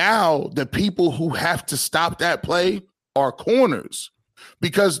 now the people who have to stop that play are corners.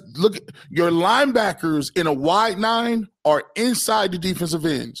 Because look, your linebackers in a wide 9 are inside the defensive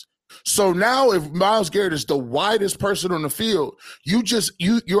ends. So now if Myles Garrett is the widest person on the field,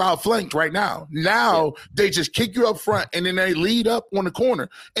 you're outflanked right now. Now they just kick you up front and then they lead up on the corner.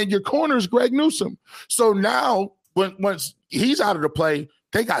 And your corner is Greg Newsome. So now once he's out of the play,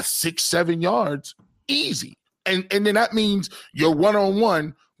 they got 6-7 yards easy. And then that means you're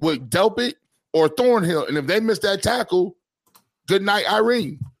one-on-one with Delpit or Thornhill. And if they miss that tackle, good night,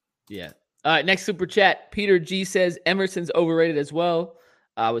 Irene. Yeah. All right, next super chat. Peter G says Emerson's overrated as well.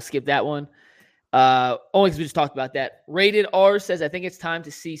 We'll skip that one. Only because we just talked about that. Rated R says, I think it's time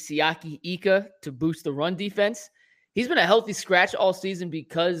to see Siaki Ika to boost the run defense. He's been a healthy scratch all season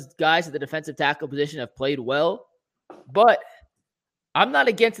because guys at the defensive tackle position have played well. But I'm not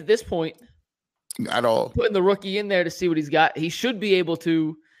against at this point at all putting the rookie in there to see what he's got. He should be able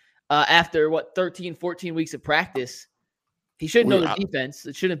to, after 13, 14 weeks of practice, he should know the defense.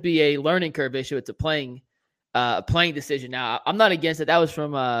 It shouldn't be a learning curve issue. It's a playing decision. Now, I'm not against it. That was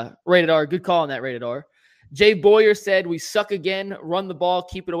from Rated R. Good call on that, Rated R. Jay Boyer said, we suck again. Run the ball.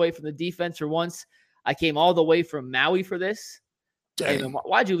 Keep it away from the defense for once. I came all the way from Maui for this. Hey, man,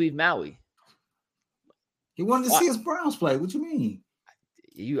 why'd you leave Maui? He wanted to see his Browns play. What you mean?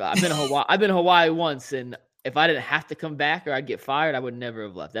 I've been in Hawaii. I've been in Hawaii once, and if I didn't have to come back or I'd get fired, I would never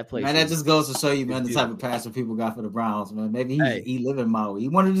have left that place. Man, that just goes to show you, man, the type of passion people got for the Browns, man. Maybe he live in Maui. He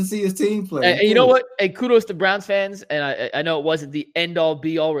wanted to see his team play. And you know what? Hey, kudos to Browns fans. And I know it wasn't the end-all,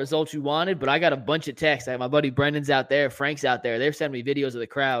 be-all results you wanted, but I got a bunch of texts. My buddy Brendan's out there. Frank's out there. They're sending me videos of the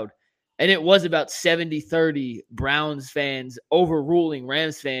crowd. And it was about 70-30 Browns fans overruling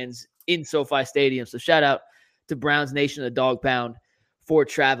Rams fans in SoFi Stadium. So shout out to Browns Nation, the Dog Pound, for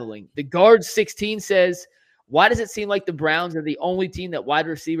traveling. The Guard 16 says, why does it seem like the Browns are the only team that wide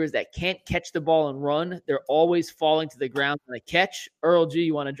receivers that can't catch the ball and run? They're always falling to the ground on a catch. Earl G,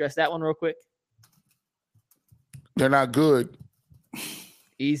 you want to address that one real quick? They're not good.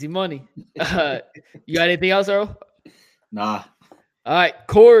 Easy money. You got anything else, Earl? Nah. All right.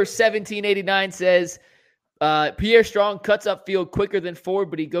 Core 1789 says, Pierre Strong cuts upfield quicker than Ford,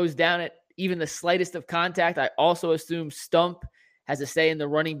 but he goes down at even the slightest of contact. I also assume Stump has a say in the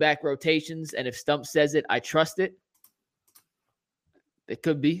running back rotations, and if Stump says it, I trust it. It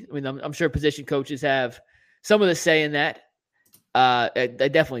could be. I mean, I'm sure position coaches have some of the say in that. I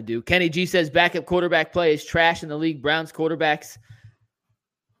definitely do. Kenny G says backup quarterback play is trash in the league. Browns quarterbacks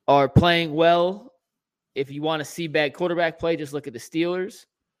are playing well. If you want to see bad quarterback play, just look at the Steelers.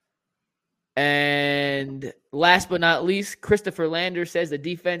 And last but not least, Christopher Lander says the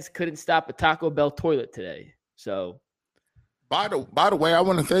defense couldn't stop a Taco Bell toilet today. So, by the way, I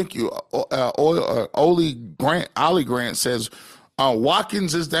want to thank you. Ollie Grant says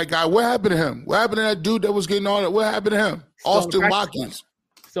Watkins is that guy. What happened to him? What happened to that dude that was getting all that? What happened to him? Austin Watkins.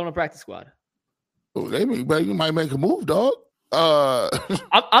 Still on a practice squad. Oh, you might make a move, dog.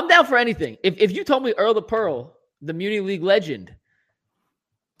 I'm down for anything. If you told me Earl the Pearl, the Muni League legend,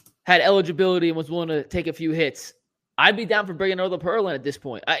 had eligibility and was willing to take a few hits, I'd be down for bringing Earl the Pearl in at this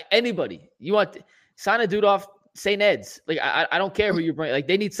point. Anybody. You want to sign a dude off St. Ed's. Like, I don't care who you bring. Like,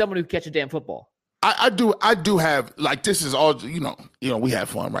 they need someone who can catch a damn football. I do have, like, this is all, you know, we have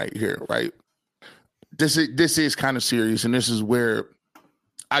fun right here, right? This is kind of serious, and this is where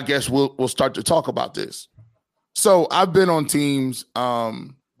I guess we'll start to talk about this. So I've been on teams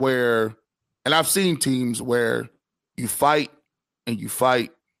where, and I've seen teams where you fight and you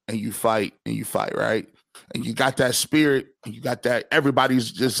fight and you fight and you fight, right? And you got that spirit and you got that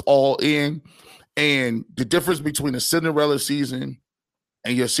everybody's just all in. And the difference between a Cinderella season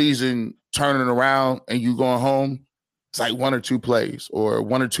and your season turning around and you going home, it's like one or two plays or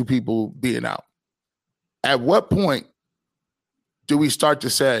one or two people being out. At what point do we start to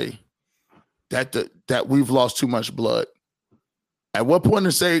say that we've lost too much blood? At what point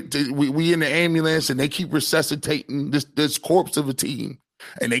to say we in the ambulance and they keep resuscitating this corpse of a team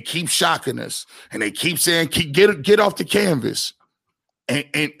and they keep shocking us and they keep saying get off the canvas, and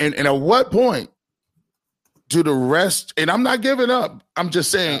at what point do the rest? And I'm not giving up. I'm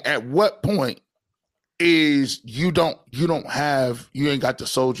just saying, at what point is you ain't got the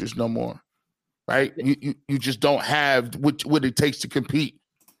soldiers no more, right? You just don't have what it takes to compete.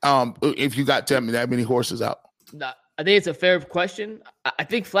 If you got that many horses out. No, I think it's a fair question. I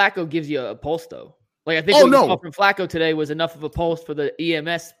think Flacco gives you a pulse, though. Like, I think what you saw from Flacco today was enough of a pulse for the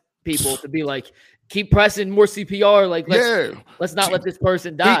EMS people to be like, keep pressing, more CPR. Like, let's not let this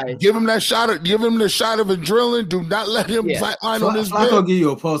person die. Give him the shot of adrenaline. Do not let him flatline on his bed. Flacco give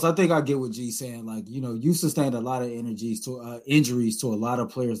you a pulse. I think I get what G's saying. Like, you know, you sustained a lot of injuries to a lot of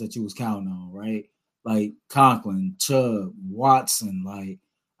players that you was counting on, right? Like Conklin, Chubb, Watson. Like,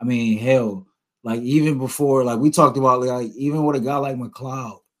 I mean, hell, like even before, like we talked about, like even with a guy like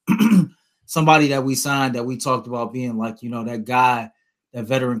McLeod, somebody that we signed that we talked about being like, you know, that guy, that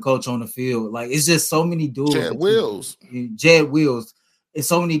veteran coach on the field. Like, it's just so many dudes. Jed Wills. It's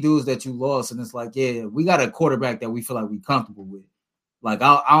so many dudes that you lost. And it's like, yeah, we got a quarterback that we feel like we're comfortable with. Like,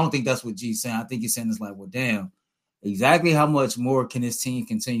 I don't think that's what G's saying. I think he's saying it's like, well, damn, exactly how much more can this team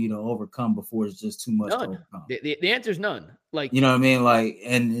continue to overcome before it's just too much to overcome? The answer is none. Like, you know what I mean? Like,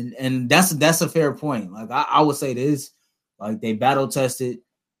 and that's a fair point. Like, I would say this, like, they battle tested,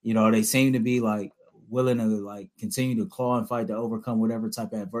 you know, they seem to be like willing to like continue to claw and fight to overcome whatever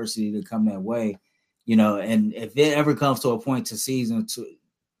type of adversity to come that way, you know. And if it ever comes to a point to season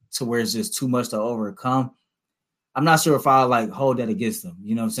to where it's just too much to overcome, I'm not sure if I like hold that against them.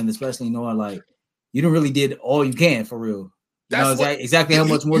 You know what I'm saying? Especially knowing like you done really did all you can for real. You know exactly how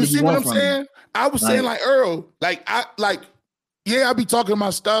much more do you want from them? I was saying like Earl, I be talking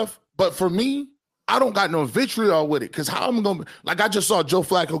my stuff, but for me, I don't got no vitriol with it because how am I gonna I just saw Joe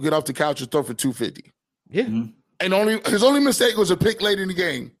Flacco get off the couch and throw for 250. Yeah, and his only mistake was a pick late in the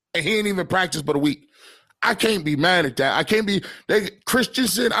game, and he ain't even practiced but a week. I can't be mad at that. I can't be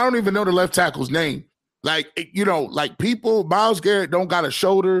Christensen. I don't even know the left tackle's name. Like, you know, like people, Myles Garrett don't got a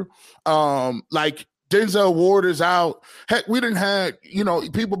shoulder. Like Denzel Ward is out. Heck, we didn't have, you know,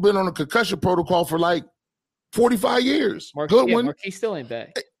 people been on a concussion protocol for like 45 years. Marquis still ain't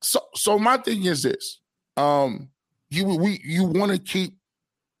back. So my thing is this: you want to keep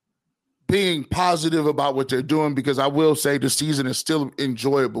being positive about what they're doing because I will say the season is still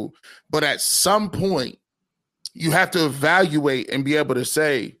enjoyable, but at some point you have to evaluate and be able to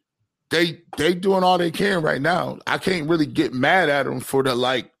say they doing all they can right now. I can't really get mad at them for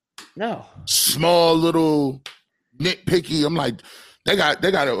the small little nitpicky. I'm like, they got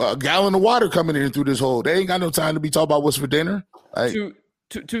a gallon of water coming in through this hole. They ain't got no time to be talking about what's for dinner. Like,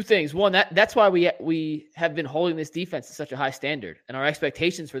 Two things. One, that's why we have been holding this defense to such a high standard, and our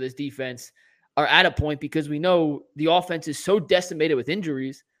expectations for this defense are at a point because we know the offense is so decimated with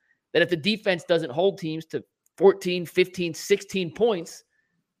injuries that if the defense doesn't hold teams to 14, 15, 16 points,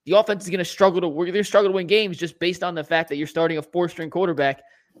 the offense is going to struggle to win games just based on the fact that you're starting a 4-string quarterback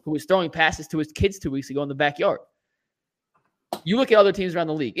who was throwing passes to his kids 2 weeks ago in the backyard. You look at other teams around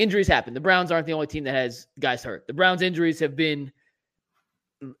the league. Injuries happen. The Browns aren't the only team that has guys hurt. The Browns' injuries have been,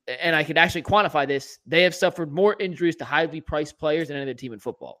 and I could actually quantify this, they have suffered more injuries to highly priced players than any other team in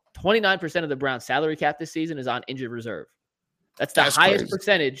football. 29% of the Browns' salary cap this season is on injured reserve. That's the highest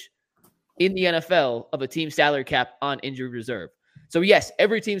percentage in the NFL of a team's salary cap on injured reserve. So yes,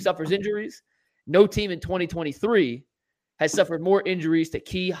 every team suffers injuries. No team in 2023 has suffered more injuries to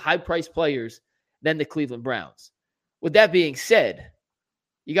key high-priced players than the Cleveland Browns. With that being said,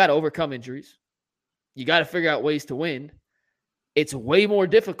 you got to overcome injuries. You got to figure out ways to win. It's way more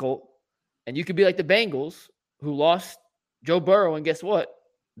difficult, and you could be like the Bengals who lost Joe Burrow, and guess what?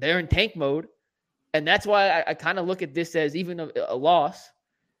 They're in tank mode, and that's why I kind of look at this as even a loss.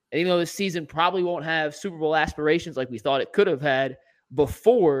 And even though this season probably won't have Super Bowl aspirations like we thought it could have had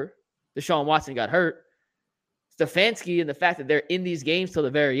before Deshaun Watson got hurt, Stefanski and the fact that they're in these games till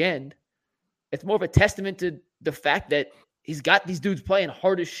the very end, it's more of a testament to the fact that he's got these dudes playing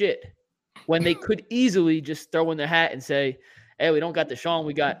hard as shit when they could easily just throw in their hat and say, hey, we don't got Deshaun,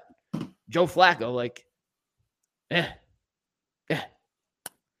 we got Joe Flacco. Like,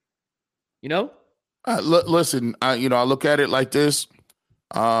 you know? Listen, I look at it like this.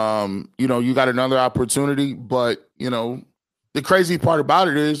 You got another opportunity, but, the crazy part about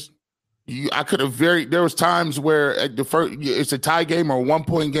it is I could have there was times where at the first, it's a tie game or a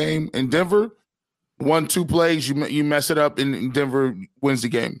 1-point game in Denver. 1-2 plays, you mess it up, and Denver wins the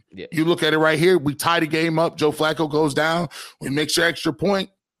game. Yeah. You look at it right here. We tie the game up. Joe Flacco goes down. We make your extra point.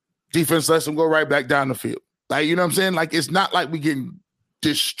 Defense lets him go right back down the field. Like, you know what I'm saying? Like, it's not like we getting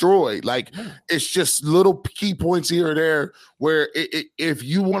destroyed. Like, it's just little key points here or there where if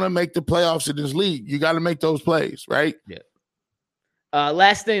you want to make the playoffs in this league, you got to make those plays, right? Yeah.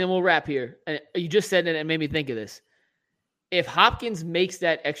 Last thing, and we'll wrap here. And you just said it and it made me think of this. If Hopkins makes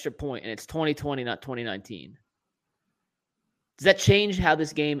that extra point and it's 2020, not 2019, does that change how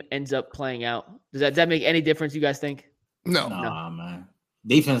this game ends up playing out? Does that make any difference, you guys think? No. Nah, man.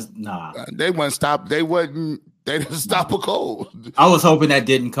 Defense, nah. They didn't stop a goal. I was hoping that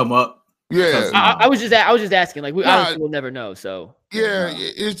didn't come up. Yeah. I was just asking. Like, we obviously will never know, so. Yeah,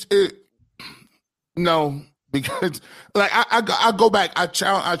 no. Because, like, I go back. I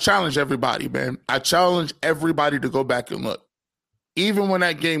challenge everybody, man. I challenge everybody to go back and look. Even when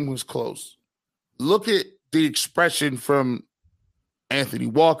that game was close, look at the expression from Anthony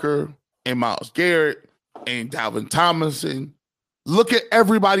Walker and Myles Garrett and Dalvin Tomlinson. Look at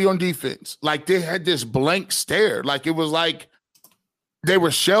everybody on defense. Like, they had this blank stare. Like, it was like they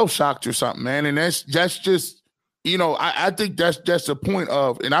were shell-shocked or something, man. And that's just, I think that's the point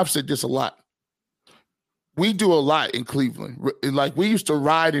of, and I've said this a lot. We do a lot in Cleveland. Like, we used to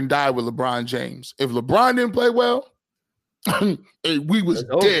ride and die with LeBron James. If LeBron didn't play well, we was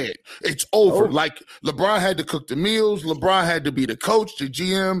dead. It's over. Like, LeBron had to cook the meals. LeBron had to be the coach, the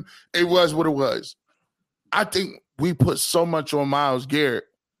GM. It was what it was. I think we put so much on Myles Garrett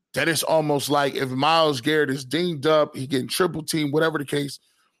that it's almost like if Myles Garrett is dinged up, he getting triple team, whatever the case,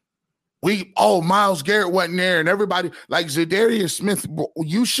 Myles Garrett wasn't there, and everybody, like Zadarius Smith,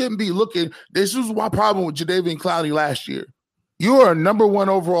 you shouldn't be looking. This is my problem with Jadeveon Clowney last year. You are a number 1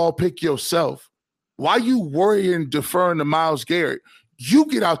 overall pick yourself. Why you worrying deferring to Myles Garrett? You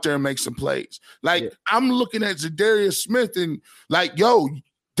get out there and make some plays. Like, I'm looking at Zadarius Smith and like,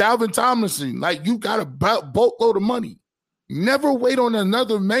 Dalvin Tomlinson, like, you got a boatload of money. Never wait on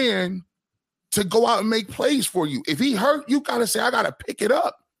another man to go out and make plays for you. If he hurt, you got to say, I got to pick it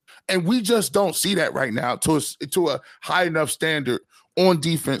up. And we just don't see that right now to a high enough standard on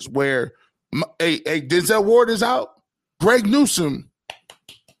defense where Denzel Ward is out. Greg Newsome,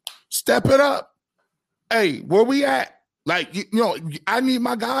 step it up. Hey, where we at? Like, I need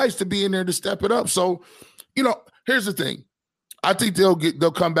my guys to be in there to step it up. So, here's the thing. I think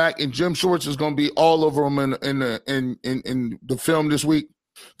they'll come back, and Jim Schwartz is going to be all over them in the film this week.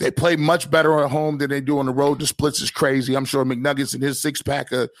 They play much better at home than they do on the road. The splits is crazy. I'm sure McNuggets and his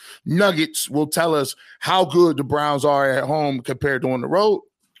 6-pack of nuggets will tell us how good the Browns are at home compared to on the road.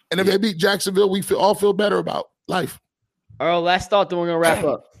 And if they beat Jacksonville, we all feel better about life. Earl, last thought, then we're going to wrap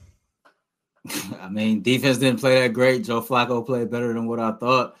up. I mean, defense didn't play that great. Joe Flacco played better than what I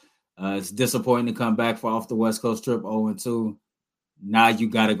thought. It's disappointing to come back off the West Coast trip 0-2. Now you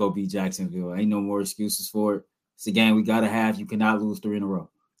got to go beat Jacksonville. Ain't no more excuses for it. It's a game we got to have. You cannot lose 3 in a row.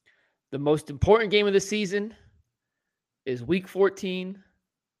 The most important game of the season is Week 14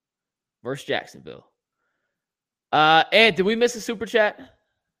 versus Jacksonville. And did we miss a super chat?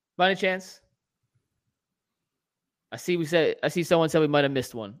 by any chance? I see someone said we might have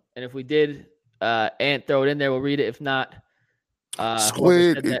missed one. And if we did, Ant, throw it in there. We'll read it. If not,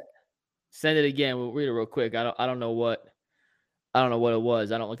 Squid. Send it again. We'll read it real quick. I don't know what it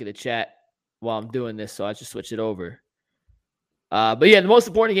was. I don't look at the chat while I'm doing this, so I just switch it over. But yeah, the most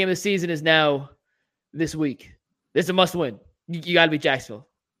important game of the season is now this week. This is a must win. You got to beat Jacksonville.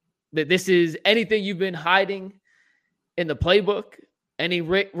 This is anything you've been hiding in the playbook, any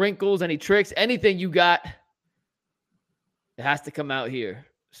wrinkles, any tricks, anything you got, it has to come out here.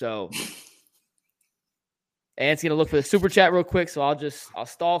 So Ant's going to look for the super chat real quick, so I'll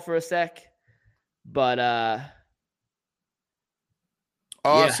stall for a sec. But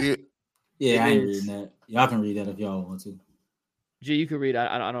I see it. Yeah, I ain't reading that. Y'all can read that if y'all want to. G, you can read.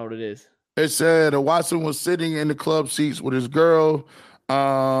 I don't know what it is. It said Watson was sitting in the club seats with his girl.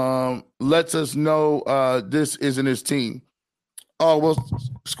 Lets us know this isn't his team. Oh, well,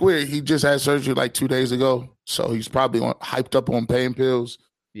 Squid, he just had surgery like 2 days ago, so he's probably hyped up on pain pills.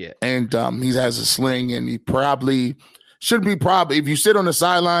 Yeah. And he has a sling, and he probably should be if you sit on the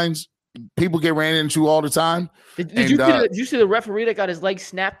sidelines, people get ran into all the time. Did you see the referee that got his leg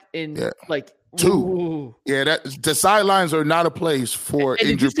snapped in two? Ooh. Yeah, the sidelines are not a place for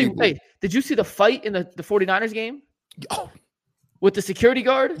injured people. Did you see the fight in the 49ers game? Oh. With the security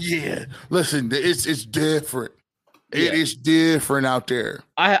guard? Yeah. Listen, it's different. It is different out there.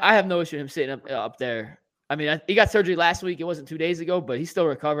 I have no issue with him sitting up there. I mean, he got surgery last week. It wasn't 2 days ago, but he's still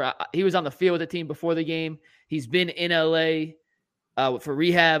recovered. He was on the field with the team before the game. He's been in LA for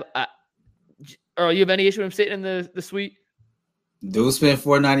rehab. Earl, you have any issue with him sitting in the suite? Dude spent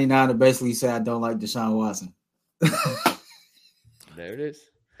 $4.99 to basically say I don't like Deshaun Watson. There it is.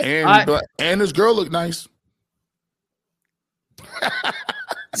 And his girl looked nice.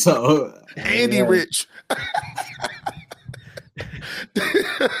 So Andy Rich.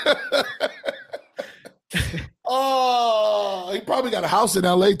 Oh, he probably got a house in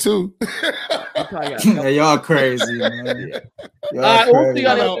LA too. Hey, y'all crazy, man. We'll see you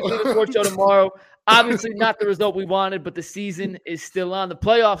on the sports show tomorrow. Obviously, not the result we wanted, but the season is still on. The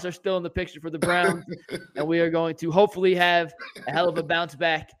playoffs are still in the picture for the Browns, and we are going to hopefully have a hell of a bounce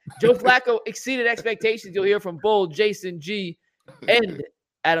back. Joe Flacco exceeded expectations. You'll hear from Bull, Jason, G, and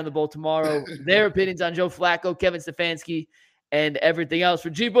Adam the Bull tomorrow. Their opinions on Joe Flacco, Kevin Stefanski, and everything else. For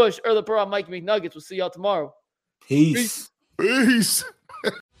G. Bush, Earl the Pearl, Mike McNuggets. We'll see y'all tomorrow. Peace.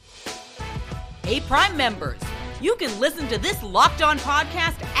 Hey, Prime members, you can listen to this Locked On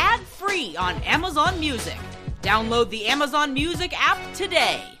podcast ad-free on Amazon Music. Download the Amazon Music app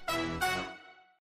today.